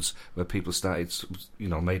Wetherspoons where people started,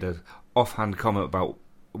 made an offhand comment about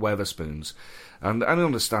Wetherspoons. And I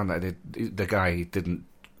understand that the guy didn't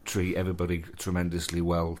treat everybody tremendously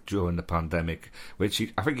well during the pandemic, which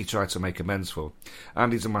I think he tried to make amends for.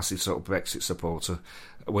 And he's a massive sort of Brexit supporter,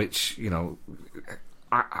 which,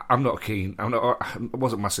 I'm not keen. I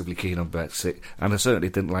wasn't massively keen on Brexit, and I certainly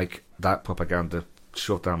didn't like that propaganda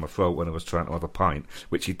shoved down my throat when I was trying to have a pint,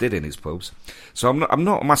 which he did in his pubs. So I'm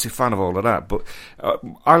not a massive fan of all of that. But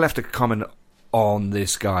I left a comment on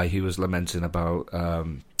this guy who was lamenting about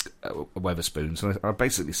Wetherspoons, and I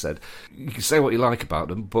basically said, you can say what you like about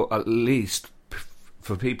them, but at least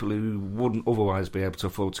for people who wouldn't otherwise be able to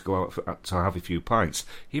afford to go out to have a few pints,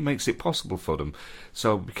 he makes it possible for them.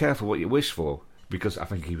 So be careful what you wish for. because I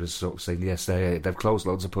think he was sort of saying, yes, they've closed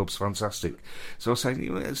loads of pubs, fantastic. So I was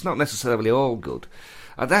saying, it's not necessarily all good.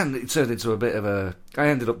 And then it turned into a bit of a... I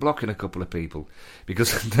ended up blocking a couple of people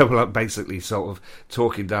because they were like basically sort of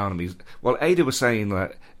talking down on me. Well, Ada was saying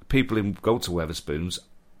that people who go to Wetherspoons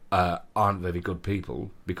aren't very good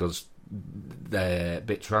people because they're a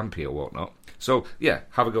bit trampy or whatnot. So, yeah,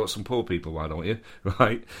 have a go at some poor people, why don't you?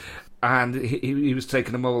 Right? And he was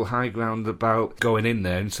taking a moral high ground about going in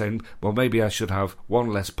there and saying, well, maybe I should have one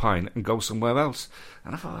less pint and go somewhere else.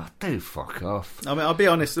 And I thought, dude, fuck off. I mean, I'll be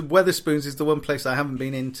honest, Wetherspoons is the one place I haven't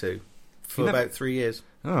been into for about 3 years.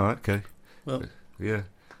 Oh, okay. Well, yeah.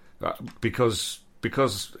 Because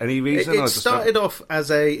any reason? It started off as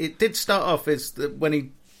it did start off as when he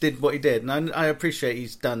did what he did. And I appreciate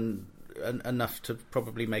he's done enough to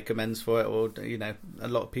probably make amends for it, or, a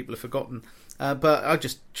lot of people have forgotten. But I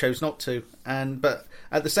just chose not to. But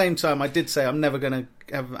at the same time, I did say I'm never going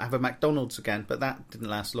to have a McDonald's again. But that didn't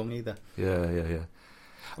last long either. Yeah.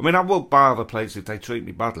 I mean, I won't bar the place if they treat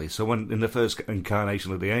me badly. So when in the first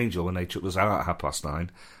incarnation of the Angel, when they took us out at 9:30,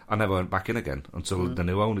 I never went back in again until the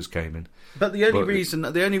new owners came in. But the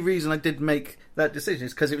only reason I did make that decision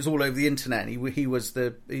is because it was all over the internet. And he was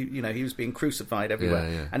he was being crucified everywhere,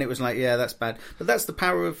 yeah. And it was like, yeah, that's bad. But that's the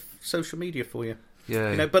power of social media for you.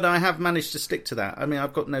 Yeah. But I have managed to stick to that. I mean,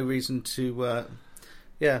 I've got no reason to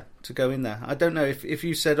go in there. I don't know if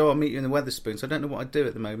you said, "Oh, I'll meet you in the Wetherspoons." I don't know what I'd do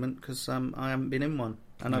at the moment because I haven't been in one,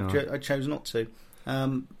 and I chose not to.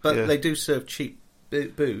 But they do serve cheap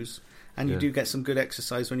booze, and you do get some good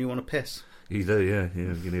exercise when you want to piss. You do, yeah.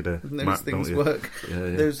 You need a those mat, things don't you? work.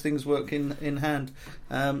 Yeah. Those things work in hand.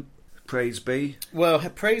 Praise be. Well,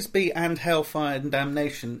 praise be and hellfire and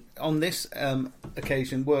damnation on this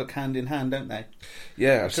occasion work hand in hand, don't they?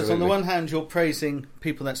 Yeah, absolutely. Because on the one hand, you're praising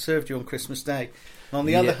people that served you on Christmas Day. And on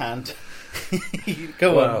the other hand,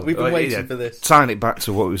 go on, we've been waiting for this. Tying it back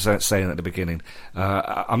to what we were saying at the beginning,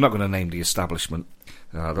 I'm not going to name the establishment.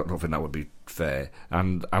 I don't think that would be fair.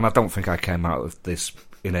 And I don't think I came out of this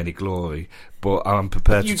in any glory, but I'm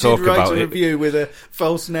prepared to talk about it. You did write a review with a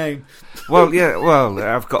false name. Well, yeah,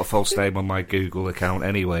 I've got a false name on my Google account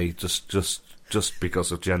anyway, just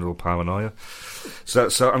because of general paranoia. So,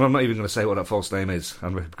 and I'm not even going to say what that false name is.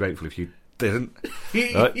 I'm grateful if you didn't.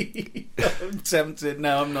 I'm tempted.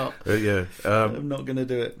 No, I'm not. I'm not going to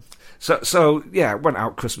do it. So yeah, went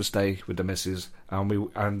out Christmas Day with the missus, and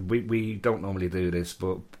we don't normally do this,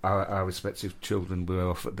 but our respective children were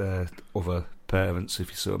off at their other parents, if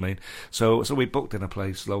you see what I mean. So we booked in a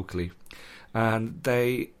place locally, and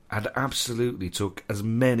they had absolutely took as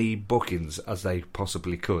many bookings as they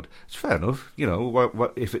possibly could. It's fair enough,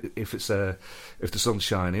 what if the sun's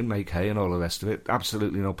shining, make hay and all the rest of it.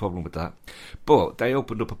 Absolutely no problem with that. But they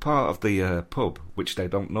opened up a part of the pub which they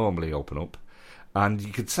don't normally open up. And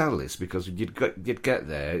you could tell this because you'd get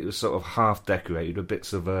there, it was sort of half decorated with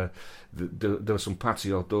bits of there were some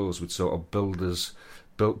patio doors with sort of builders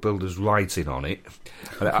writing on it.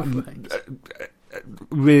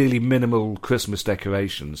 Really minimal Christmas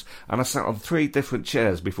decorations, and I sat on 3 different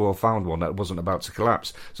chairs before I found one that wasn't about to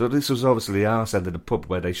collapse. So this was obviously the arse end of the pub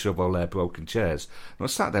where they shove all their broken chairs. And I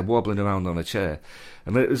sat there wobbling around on a chair,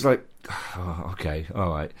 and it was like, oh, okay,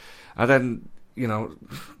 all right. And then,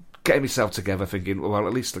 getting myself together, thinking, well,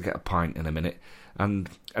 at least I'll get a pint in a minute. And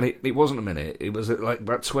it wasn't a minute. It was like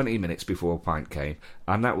about 20 minutes before a pint came,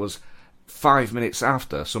 and that was 5 minutes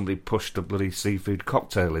after somebody pushed a bloody seafood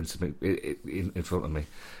cocktail into me in front of me.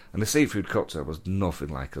 And the seafood cocktail was nothing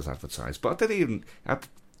like as advertised. But I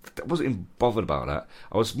wasn't even bothered about that.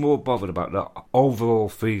 I was more bothered about the overall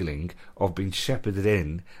feeling of being shepherded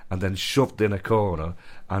in and then shoved in a corner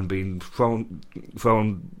and being thrown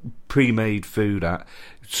pre-made food at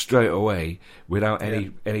straight away without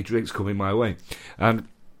any drinks coming my way. And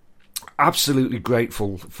absolutely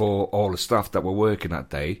grateful for all the staff that were working that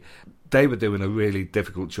day. They were doing a really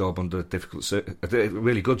difficult job under a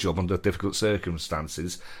really good job under difficult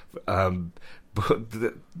circumstances. But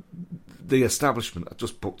the establishment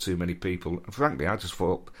just booked too many people. And frankly, I just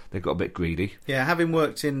thought they got a bit greedy. Yeah, having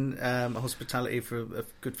worked in hospitality for a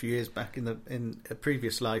good few years back in a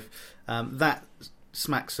previous life, that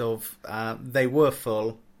smacks of they were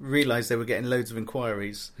full, realised they were getting loads of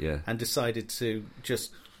inquiries, and decided to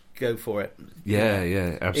just go for it.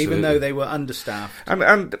 Yeah, absolutely. Even though they were understaffed. And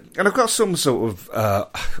I've got some sort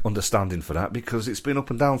of understanding for that, because it's been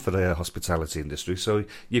up and down for the hospitality industry, so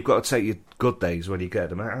you've got to take your good days when you get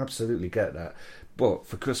them. I absolutely get that. But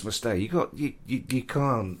for Christmas Day, you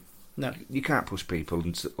can't No. You can't push people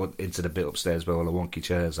into the bit upstairs where all the wonky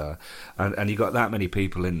chairs are, and you got that many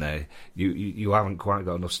people in there. You haven't quite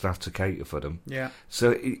got enough staff to cater for them. Yeah.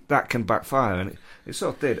 So that can backfire, and it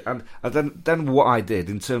sort of did. And then what I did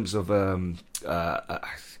in terms of the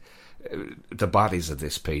baddies of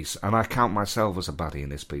this piece, and I count myself as a baddie in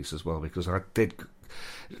this piece as well, because I did.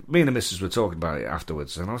 Me and the missus were talking about it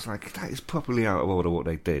afterwards, and I was like, that is properly out of order what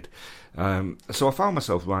they did. So I found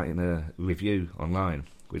myself writing a review online,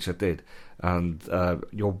 which I did, and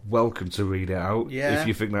you're welcome to read it out if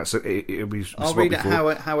you think that's it be. I'll read it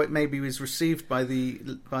how it maybe was received by the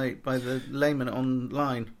layman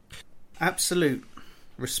online. Absolute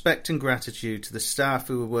respect and gratitude to the staff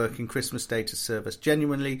who were working Christmas Day to serve us.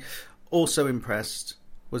 Genuinely, also impressed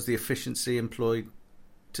was the efficiency employed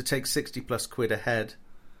to take 60 plus quid ahead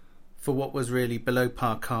for what was really below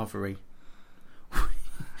par carvery.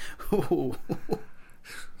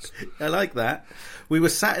 I like that. We were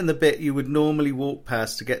sat in the bit you would normally walk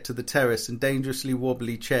past to get to the terrace in dangerously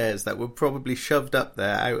wobbly chairs that were probably shoved up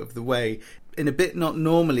there out of the way in a bit not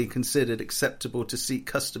normally considered acceptable to seat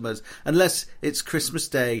customers, unless it's Christmas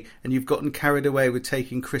Day and you've gotten carried away with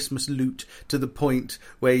taking Christmas loot to the point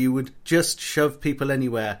where you would just shove people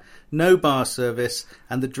anywhere. No bar service,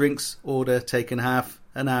 and the drinks order taken half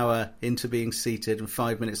an hour into being seated and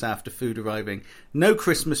 5 minutes after food arriving. No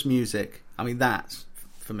Christmas music. I mean, that,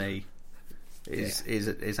 for me,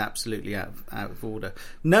 is absolutely out of order.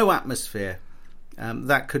 No atmosphere.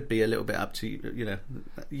 That could be a little bit up to you. You know,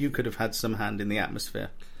 you could have had some hand in the atmosphere.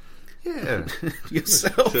 Yeah.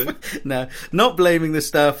 Yourself. No, not blaming the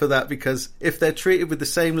staff for that, because if they're treated with the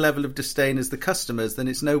same level of disdain as the customers, then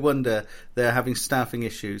it's no wonder they're having staffing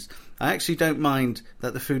issues. I actually don't mind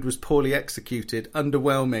that the food was poorly executed,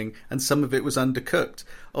 underwhelming, and some of it was undercooked.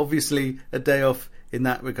 Obviously, a day off in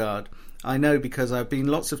that regard. I know, because I've been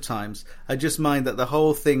lots of times. I just mind that the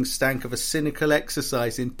whole thing stank of a cynical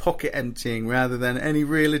exercise in pocket emptying rather than any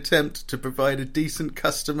real attempt to provide a decent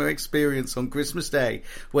customer experience on Christmas Day,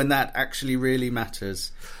 when that actually really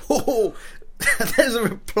matters. Oh, there's a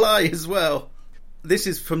reply as well. This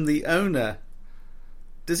is from the owner.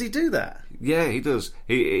 Does he do that? Yeah, he does.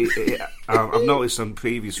 I've noticed some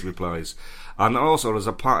previous replies. And also there's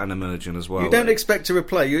a pattern emerging as well. You don't expect to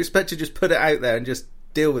reply. You expect to just put it out there and just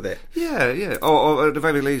deal with it. Yeah. Or at the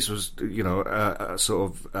very least was,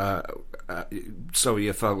 sorry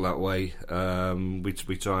you felt that way.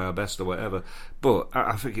 We try our best or whatever. But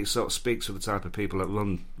I think it sort of speaks for the type of people that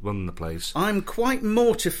run the place. I'm quite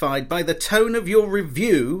mortified by the tone of your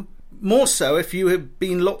review. More so if you have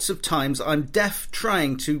been lots of times. I'm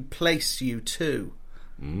trying to place you too.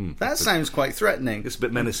 That sounds quite threatening. It's a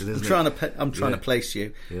bit menacing, isn't it? I'm trying to place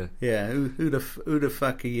you. Yeah. Who the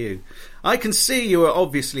fuck are you? I can see you are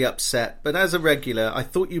obviously upset, but as a regular, I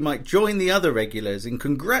thought you might join the other regulars in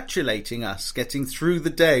congratulating us getting through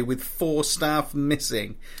the day with 4 staff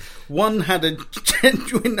missing. One had a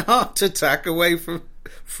genuine heart attack away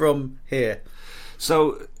from here.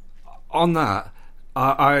 So, on that,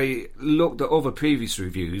 I looked at other previous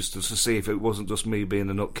reviews just to see if it wasn't just me being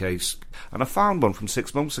a nutcase, and I found one from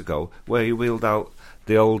 6 months ago where he wheeled out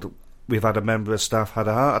the old "we've had a member of staff had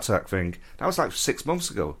a heart attack" thing. That was like 6 months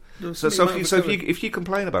ago. So if you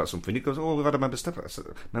complain about something, it goes, "Oh, we've had a member of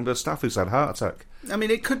staff who's had a heart attack." I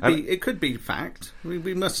mean, it could be fact.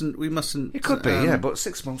 We mustn't. It could be, yeah. But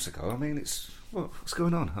 6 months ago, I mean, what's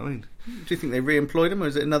going on? I mean, do you think they re-employed him, or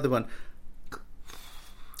is it another one?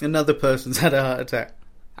 Another person's had a heart attack.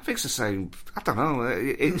 I think it's the same. I don't know.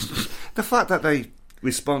 It's the fact that they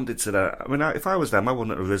responded to that. I mean, if I was them, I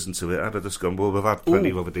wouldn't have risen to it. I'd have just gone, well, we've had plenty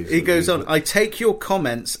of other decent. He goes on, I take your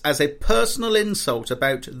comments as a personal insult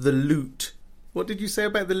about the loot. What did you say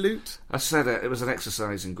about the loot? I said it was an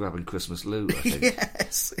exercise in grabbing Christmas loot, I think.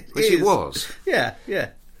 Yes, it was. Yeah.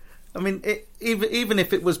 I mean, even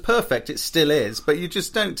if it was perfect, it still is. But you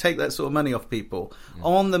just don't take that sort of money off people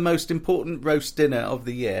on the most important roast dinner of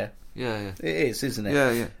the year. Yeah. It is, isn't it?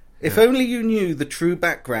 Yeah. If only you knew the true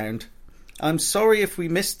background. I'm sorry if we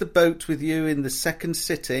missed the boat with you in the second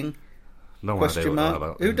sitting. No idea what that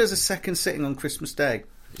about. Who does a second sitting on Christmas Day?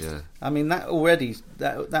 Yeah. I mean, that already...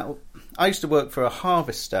 That I used to work for a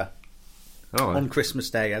harvester on Christmas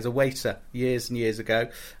Day as a waiter years and years ago,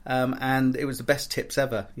 and it was the best tips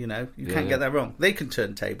ever. You know, you can't get that wrong. They can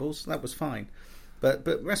turn tables. That was fine. But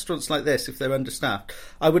restaurants like this, if they're understaffed.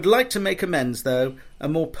 I would like to make amends, though, a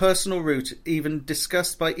more personal route, even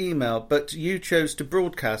discussed by email, but you chose to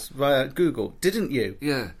broadcast via Google, didn't you?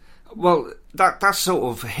 Yeah. Well, that sort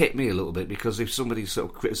of hit me a little bit, because if somebody sort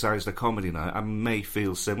of criticised a comedy night, I may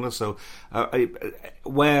feel similar. So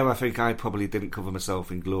where I think I probably didn't cover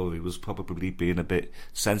myself in glory was probably being a bit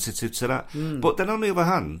sensitive to that. But then on the other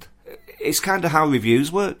hand, it's kind of how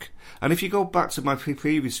reviews work. And if you go back to my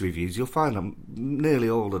previous reviews, you'll find that nearly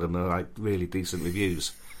all of them are like really decent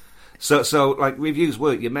reviews. So like reviews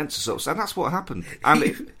work. You're meant to sort of, and that's what happened.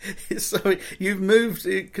 And Sorry, you've moved.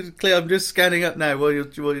 Because Claire, I'm just scanning up now while you're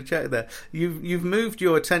chatting there. You've moved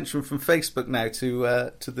your attention from Facebook now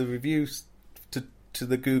to the reviews to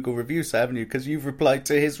the Google review site, haven't you? Because you've replied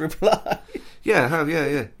to his reply. yeah, I have,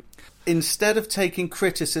 yeah. Instead of taking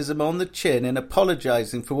criticism on the chin and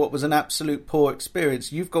apologising for what was an absolute poor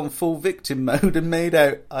experience, you've gone full victim mode and made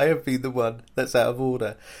out, I have been the one that's out of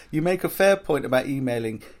order. You make a fair point about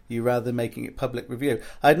emailing you rather than making it public review.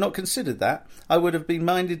 I had not considered that. I would have been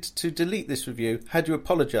minded to delete this review had you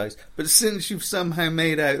apologised. But since you've somehow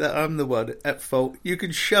made out that I'm the one at fault, you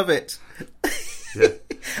can shove it. Yeah.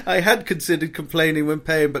 I had considered complaining when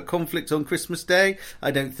paying, but conflict on Christmas Day?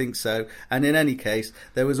 I don't think so. And in any case,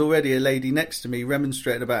 there was already a lady next to me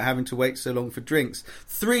remonstrating about having to wait so long for drinks.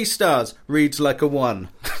 3 stars, reads like a 1.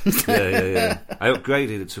 Yeah. I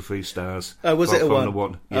upgraded it to 3 stars. Oh, was it a 1? A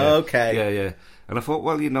 1. Yeah. Oh, okay. Yeah. And I thought,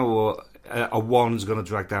 well, you know what? A 1's going to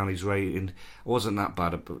drag down his rating. It wasn't that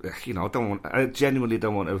bad. But, I genuinely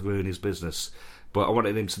don't want to ruin his business. But I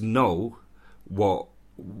wanted him to know what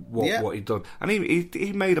he'd done. And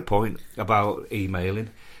he made a point about emailing.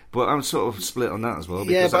 But I'm sort of split on that as well.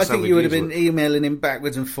 Yeah, but I think you would have been emailing him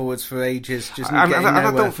backwards and forwards for ages. And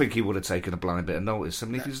I don't think he would have taken a blind bit of notice. I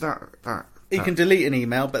mean, if he's that... He can delete an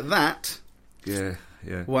email, but that... Yeah.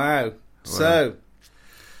 Wow. So,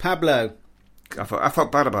 Pablo... I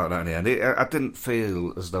felt bad about that in the end. I didn't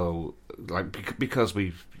feel as though, like, because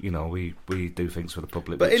we do things for the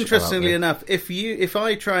public. But interestingly enough, if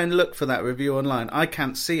I try and look for that review online, I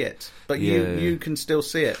can't see it, but you can still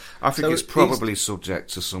see it. I think it's probably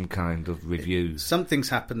subject to some kind of review. Something's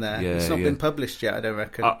happened there. It's not been published yet, I don't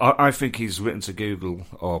reckon. I think he's written to Google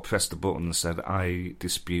or pressed the button and said, "I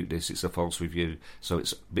dispute this. It's a false review, so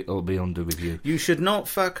it'll be under review." You should not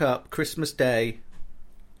fuck up Christmas Day.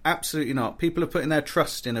 Absolutely not. People are putting their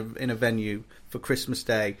trust in a venue for Christmas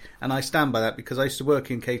Day, and I stand by that because I used to work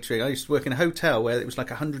in catering. I used to work in a hotel where it was like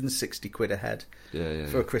 160 quid a head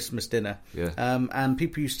for a Christmas dinner. Yeah. And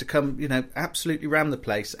people used to come, absolutely ram the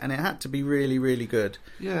place, and it had to be really, really good.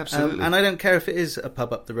 Yeah, absolutely. And I don't care if it is a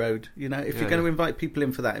pub up the road. If you're going to invite people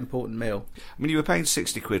in for that important meal. I mean, you were paying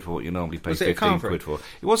 60 quid for what you normally pay 15 quid for.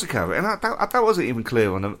 It was a carver, and that wasn't even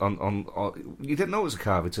clear on. You didn't know it was a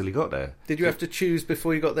carver until you got there. Did you have to choose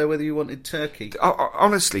before you got there whether you wanted turkey?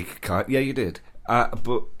 Honestly, yeah, you did.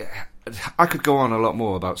 But I could go on a lot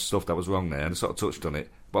more about stuff that was wrong there, and I sort of touched on it.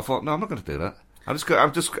 But I thought, no, I'm not going to do that. I'm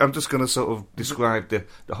just going to sort of describe the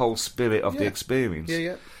whole spirit of the experience.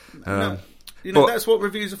 Yeah. That's what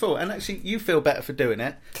reviews are for. And actually, you feel better for doing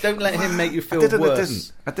it. Don't let him make you feel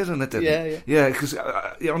worse. I didn't. Yeah, because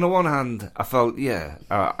on the one hand, I felt,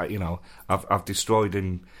 I've destroyed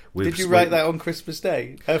him. Did you write that on Christmas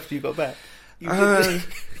Day after you got back?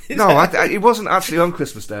 No, it wasn't actually on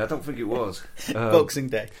Christmas Day. I don't think it was. Boxing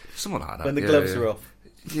Day. Something like that. When the gloves are off.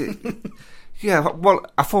 Yeah, well,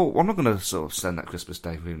 I thought, I'm not going to sort of send that Christmas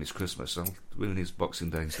Day ruin his Christmas. I'll ruin his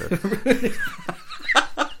Boxing Day instead.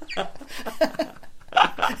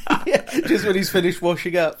 Just when he's finished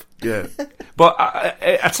washing up. Yeah. But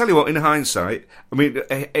I tell you what, in hindsight, I mean,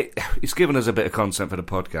 it's given us a bit of content for the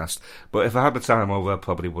podcast, but if I had the time over, I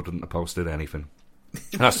probably wouldn't have posted anything.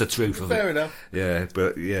 That's the truth of it. Fair enough. Yeah,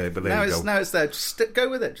 but there you go. Now it's there. Just go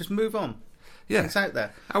with it. Just move on. Yeah, it's out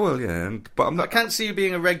there. I will. Yeah, but I'm not. I can't see you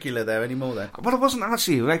being a regular there anymore. Then. Well, I wasn't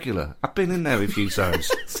actually a regular. I've been in there a few times.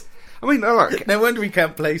 I mean, look, no wonder we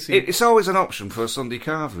can't place you. It's always an option for a Sunday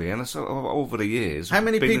carvery, and over the years. How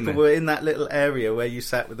many people were in that little area where you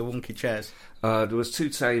sat with the wonky chairs? There was 2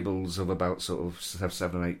 tables of about sort of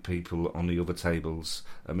 7 or 8 people on the other tables.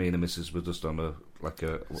 Me and the missus were just on a.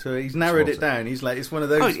 So he's narrowed it down. He's like, it's one of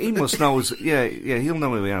those. Oh, he must know. Yeah, he'll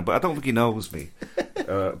know who we are, but I don't think he knows me.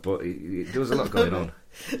 But there was a lot going on.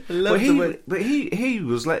 But he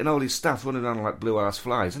was letting all his staff running around like blue ass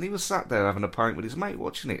flies, and he was sat there having a pint with his mate,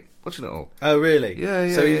 watching it all. Oh, really?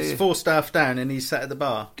 Yeah. So he's 4 staff down, and he's sat at the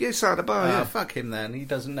bar. Yeah, he's sat at the bar. Yeah, fuck him then. He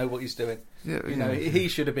doesn't know what he's doing. Yeah, he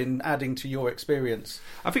should have been adding to your experience.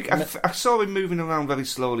 I think I saw him moving around very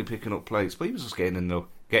slowly, picking up plates, but he was just getting in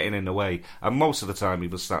the way. And most of the time, he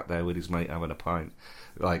was sat there with his mate having a pint,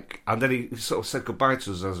 and then he sort of said goodbye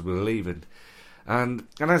to us as we were leaving. And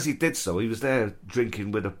as he did so, he was there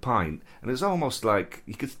drinking with a pint, and it was almost like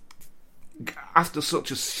you could. after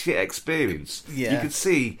such a shit experience, Yeah. you could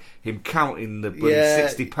see him counting the bloody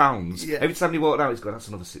 £60. Yeah. Every time he walked out, he's going, "That's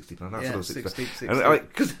another £60. That's Yeah, another £60." 60. And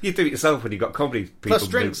because you do it yourself when you've got comedy people. Plus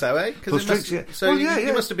drinks, though, eh? Plus drinks, yeah. So Well,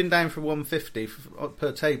 you must have been down for 150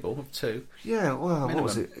 per table of two. Yeah, well, Minimum. what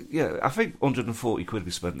was it? Yeah, I think 140 quid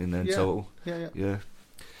we spent in there in total. Yeah.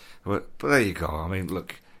 But there you go. I mean,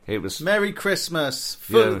 look, it was. Merry Christmas.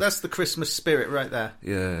 Yeah. That's the Christmas spirit right there.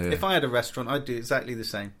 Yeah. If I had a restaurant, I'd do exactly the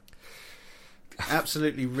same.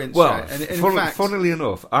 Absolutely rinse Well, out. And in fact, funnily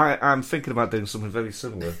enough, I'm thinking about doing something very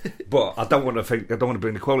similar, but I don't want to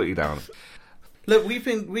bring the quality down. look, we've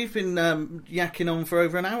been yakking on for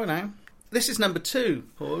over an hour now. This is number 2,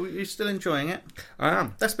 Paul. Are you still enjoying it? I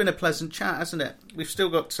am. That's been a pleasant chat, hasn't it? We've still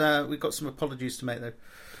got some apologies to make though.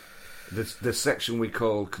 The section we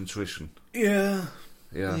call contrition. Yeah.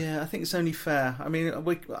 Yeah. Yeah, I think it's only fair. I mean,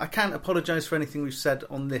 I can't apologise for anything we've said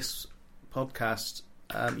on this podcast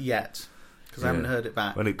yet, because I haven't heard it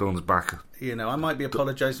back. When it comes back. You know, I might be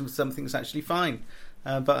apologising for something that's actually fine.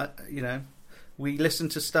 But, you know, we listen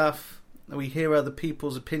to stuff, we hear other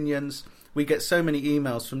people's opinions. We get so many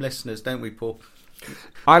emails from listeners, don't we, Paul?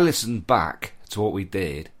 I listened back to what we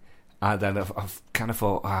did, and then I've kind of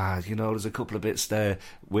thought, there's a couple of bits there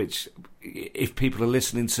which, if people are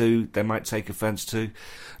listening to, they might take offence to.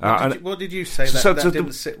 What did you say that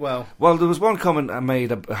didn't sit well? Well, there was one comment I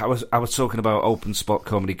made. I was talking about open spot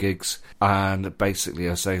comedy gigs, and basically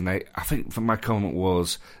I was saying I think my comment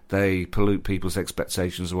was they pollute people's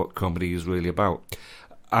expectations of what comedy is really about.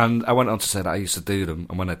 And I went on to say that I used to do them,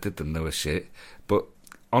 and when I did them, they were shit. But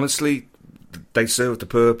honestly, they served a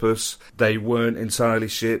purpose. They weren't entirely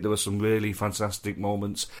shit. There were some really fantastic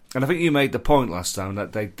moments. And I think you made the point last time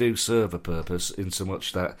that they do serve a purpose, in so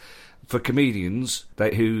much that for comedians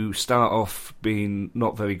who start off being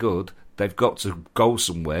not very good, they've got to go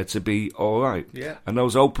somewhere to be all right. Yeah. And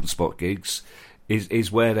those open spot gigs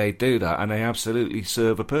is where they do that, and they absolutely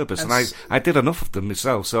serve a purpose. And I did enough of them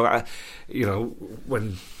myself, so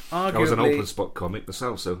when I was an open spot comic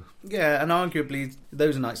myself, so yeah, and arguably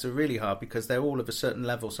those nights are really hard because they're all of a certain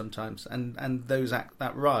level sometimes, and those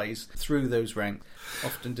that rise through those ranks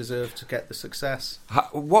often deserve to get the success.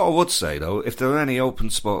 What I would say though, if there are any open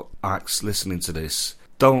spot acts listening to this,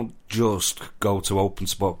 don't just go to open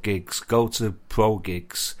spot gigs, go to pro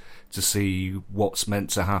gigs to see what's meant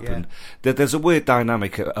to happen. Yeah. There's a weird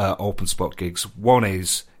dynamic at open spot gigs. One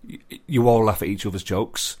is you all laugh at each other's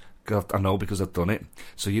jokes. I know because I've done it.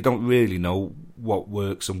 So you don't really know what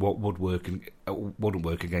works and what would work and wouldn't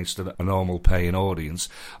work against a normal paying audience.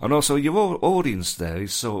 And also your audience there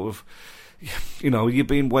is sort of, you're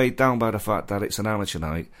being weighed down by the fact that it's an amateur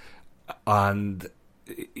night, and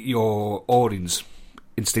your audience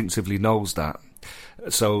instinctively knows that.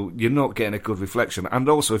 So you're not getting a good reflection. And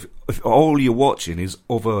also, if all you're watching is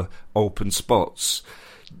other open spots,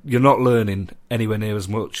 you're not learning anywhere near as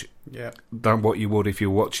much than what you would if you're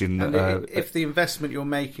watching. And if the investment you're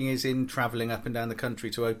making is in travelling up and down the country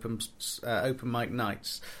to open mic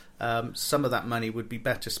nights, some of that money would be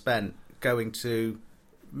better spent going to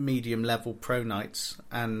medium level pro nights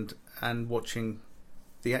and watching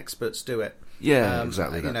the experts do it. Yeah,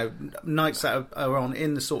 exactly. Nights that are on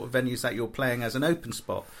in the sort of venues that you're playing as an open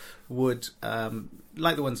spot would,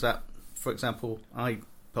 like the ones that, for example, I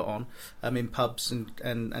put on in pubs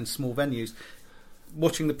and small venues,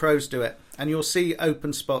 watching the pros do it, and you'll see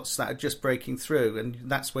open spots that are just breaking through, and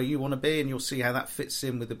that's where you want to be, and you'll see how that fits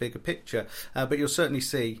in with the bigger picture. But you'll certainly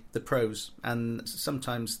see the pros, and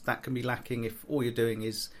sometimes that can be lacking if all you're doing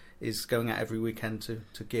is going out every weekend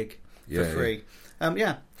to gig for free.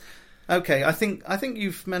 Okay, I think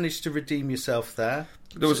you've managed to redeem yourself there.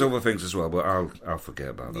 There was other things as well, but I'll forget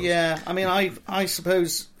about those. Yeah, I mean, I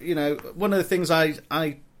suppose, one of the things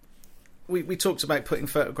we talked about putting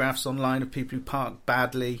photographs online of people who park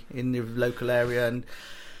badly in the local area, and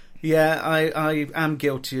I am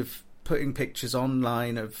guilty of putting pictures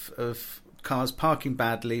online of cars parking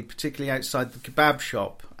badly, particularly outside the kebab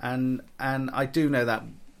shop, and I do know that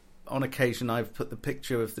on occasion I've put the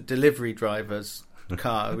picture of the delivery driver's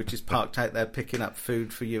car which is parked out there picking up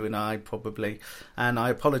food for you and I probably, and I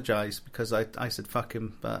apologise because I said fuck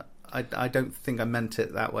him, but I don't think I meant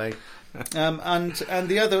it that way. And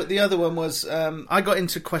the other one was I got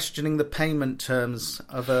into questioning the payment terms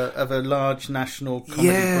of a large national comedy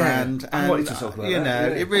brand, and I wanted to talk about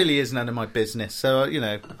that. It really is none of my business. So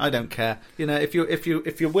I don't care. If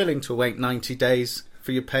you're willing to wait 90 days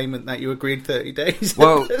for your payment that you agreed 30 days.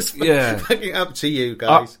 Well, It's yeah. fucking up to you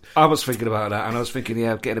guys. I was thinking about that, and I was thinking,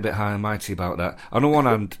 getting a bit high and mighty about that. On the one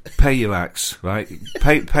hand, pay your acts, right?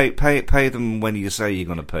 Pay them when you say you're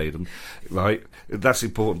going to pay them, right? That's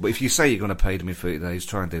important. But if you say you're going to pay them in 30 days,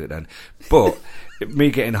 try and do it then. But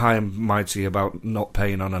me getting high and mighty about not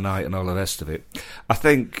paying on a night and all the rest of it, I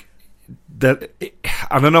think that,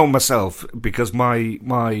 and I know myself, because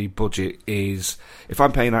my budget is, if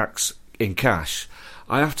I'm paying acts in cash,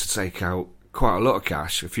 I have to take out quite a lot of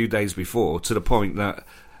cash a few days before, to the point that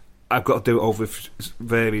I've got to do it over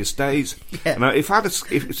various days. Yeah. Now,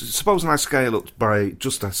 supposing I scale up by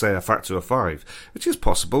just, say, a factor of 5, which is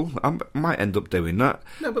possible, I might end up doing that.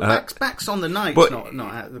 No, but backs on the night's not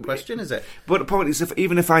out of the question, is it? But the point is,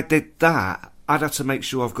 even if I did that, I'd have to make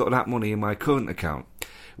sure I've got that money in my current account,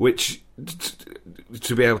 which,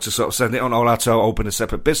 to be able to sort of send it on, I'll have to open a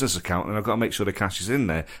separate business account, and I've got to make sure the cash is in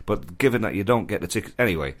there. But given that you don't get the ticket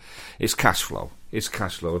anyway, it's cash flow. It's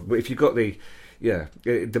cash flow. But if you've got the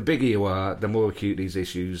bigger you are, the more acute these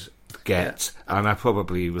issues get. Yeah. And I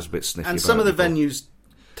probably was a bit sniffy. And some of the venues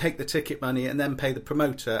take the ticket money and then pay the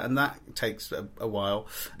promoter, and that takes a while.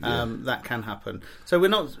 That can happen. So we're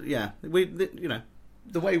not. The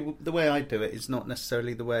way I do it is not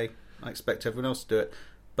necessarily the way I expect everyone else to do it.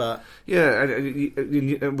 But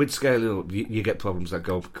with scaling up, you get problems that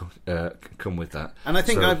come with that. And I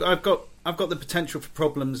think I've got the potential for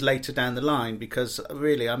problems later down the line, because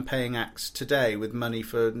really I'm paying acts today with money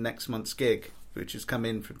for next month's gig, which has come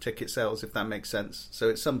in from ticket sales, if that makes sense. So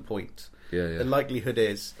at some point, the likelihood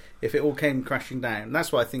is, if it all came crashing down,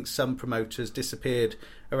 that's why I think some promoters disappeared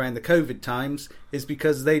around the COVID times, is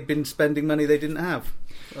because they'd been spending money they didn't have,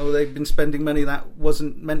 or they'd been spending money that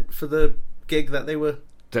wasn't meant for the gig that they were.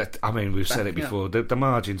 We've said it before. The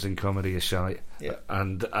margins in comedy are shite,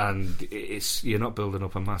 and you're not building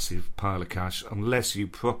up a massive pile of cash unless you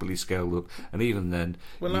properly scale up. And even then,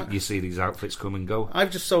 you see these outfits come and go.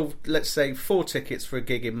 I've just sold, let's say, 4 tickets for a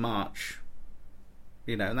gig in March.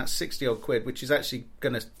 And that's 60 odd quid, which is actually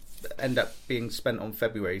going to end up being spent on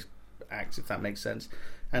February's acts, if that makes sense.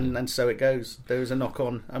 And so it goes. There is a knock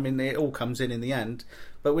on. I mean, it all comes in the end,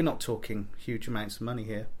 but we're not talking huge amounts of money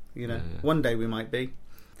here. One day we might be.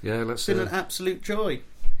 Yeah, it's been an absolute joy.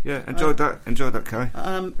 Yeah, enjoyed that, Kai.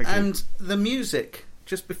 And the music,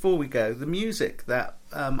 just before we go, the music that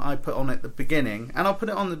I put on at the beginning, and I'll put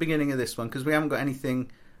it on the beginning of this one because we haven't got anything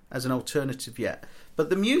as an alternative yet, but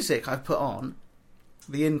the music I put on,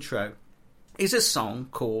 the intro, is a song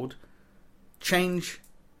called Change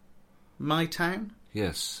My Town.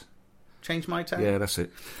 Yes. Change My Town? Yeah, that's it.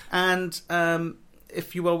 And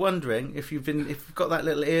if you were wondering, if you've got that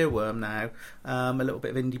little earworm now, a little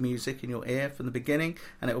bit of indie music in your ear from the beginning,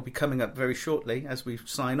 and it will be coming up very shortly as we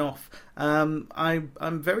sign off. I'm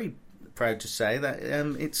very proud to say that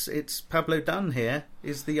it's Pablo Dunn here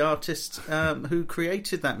is the artist who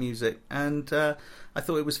created that music, and I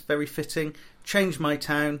thought it was very fitting. Change My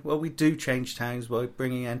Town. Well, we do change towns by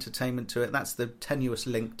bringing entertainment to it. That's the tenuous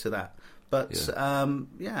link to that. But I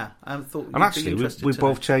thought. And actually, we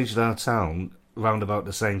both changed our town round about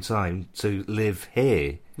the same time to live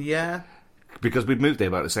here. Yeah. Because we'd moved there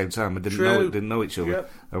about the same time and didn't know each other,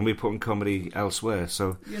 and we put in comedy elsewhere.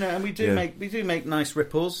 So and we do make nice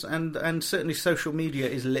ripples, and certainly social media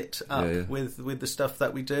is lit up with the stuff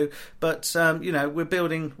that we do. But we're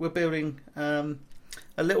building a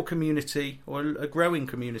little community, or a growing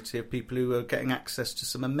community of people who are getting access to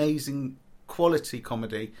some amazing quality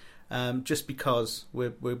comedy. Just because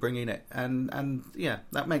we're bringing it, and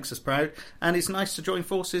that makes us proud, and it's nice to join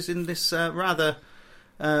forces in this rather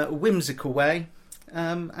whimsical way,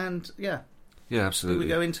 absolutely. We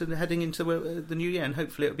go heading into the new year, and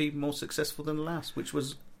hopefully it'll be more successful than the last, which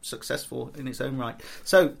was successful in its own right.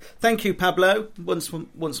 So thank you, Pablo, once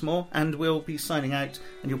more, and we'll be signing out,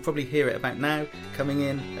 and you'll probably hear it about now coming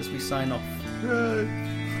in as we sign off.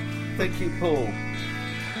 Thank you, Paul.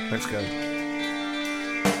 Let's go.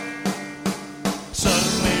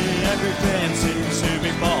 Suddenly everything seems to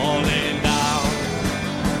be falling down.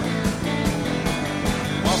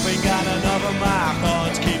 One thing got another, my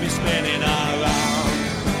thoughts keep me spinning around.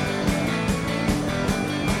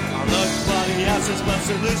 I look for the answers, but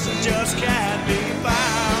solutions just can't be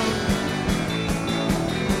found.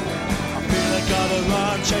 I feel I gotta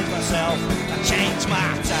run, change myself, and change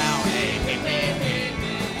my town. Hey, hey, hey, hey.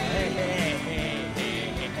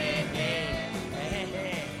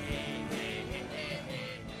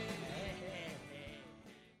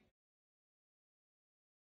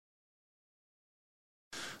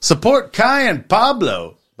 Support Kai and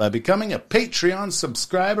Pablo by becoming a Patreon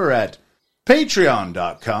subscriber at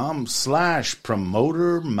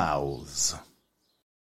patreon.com/promotermouths.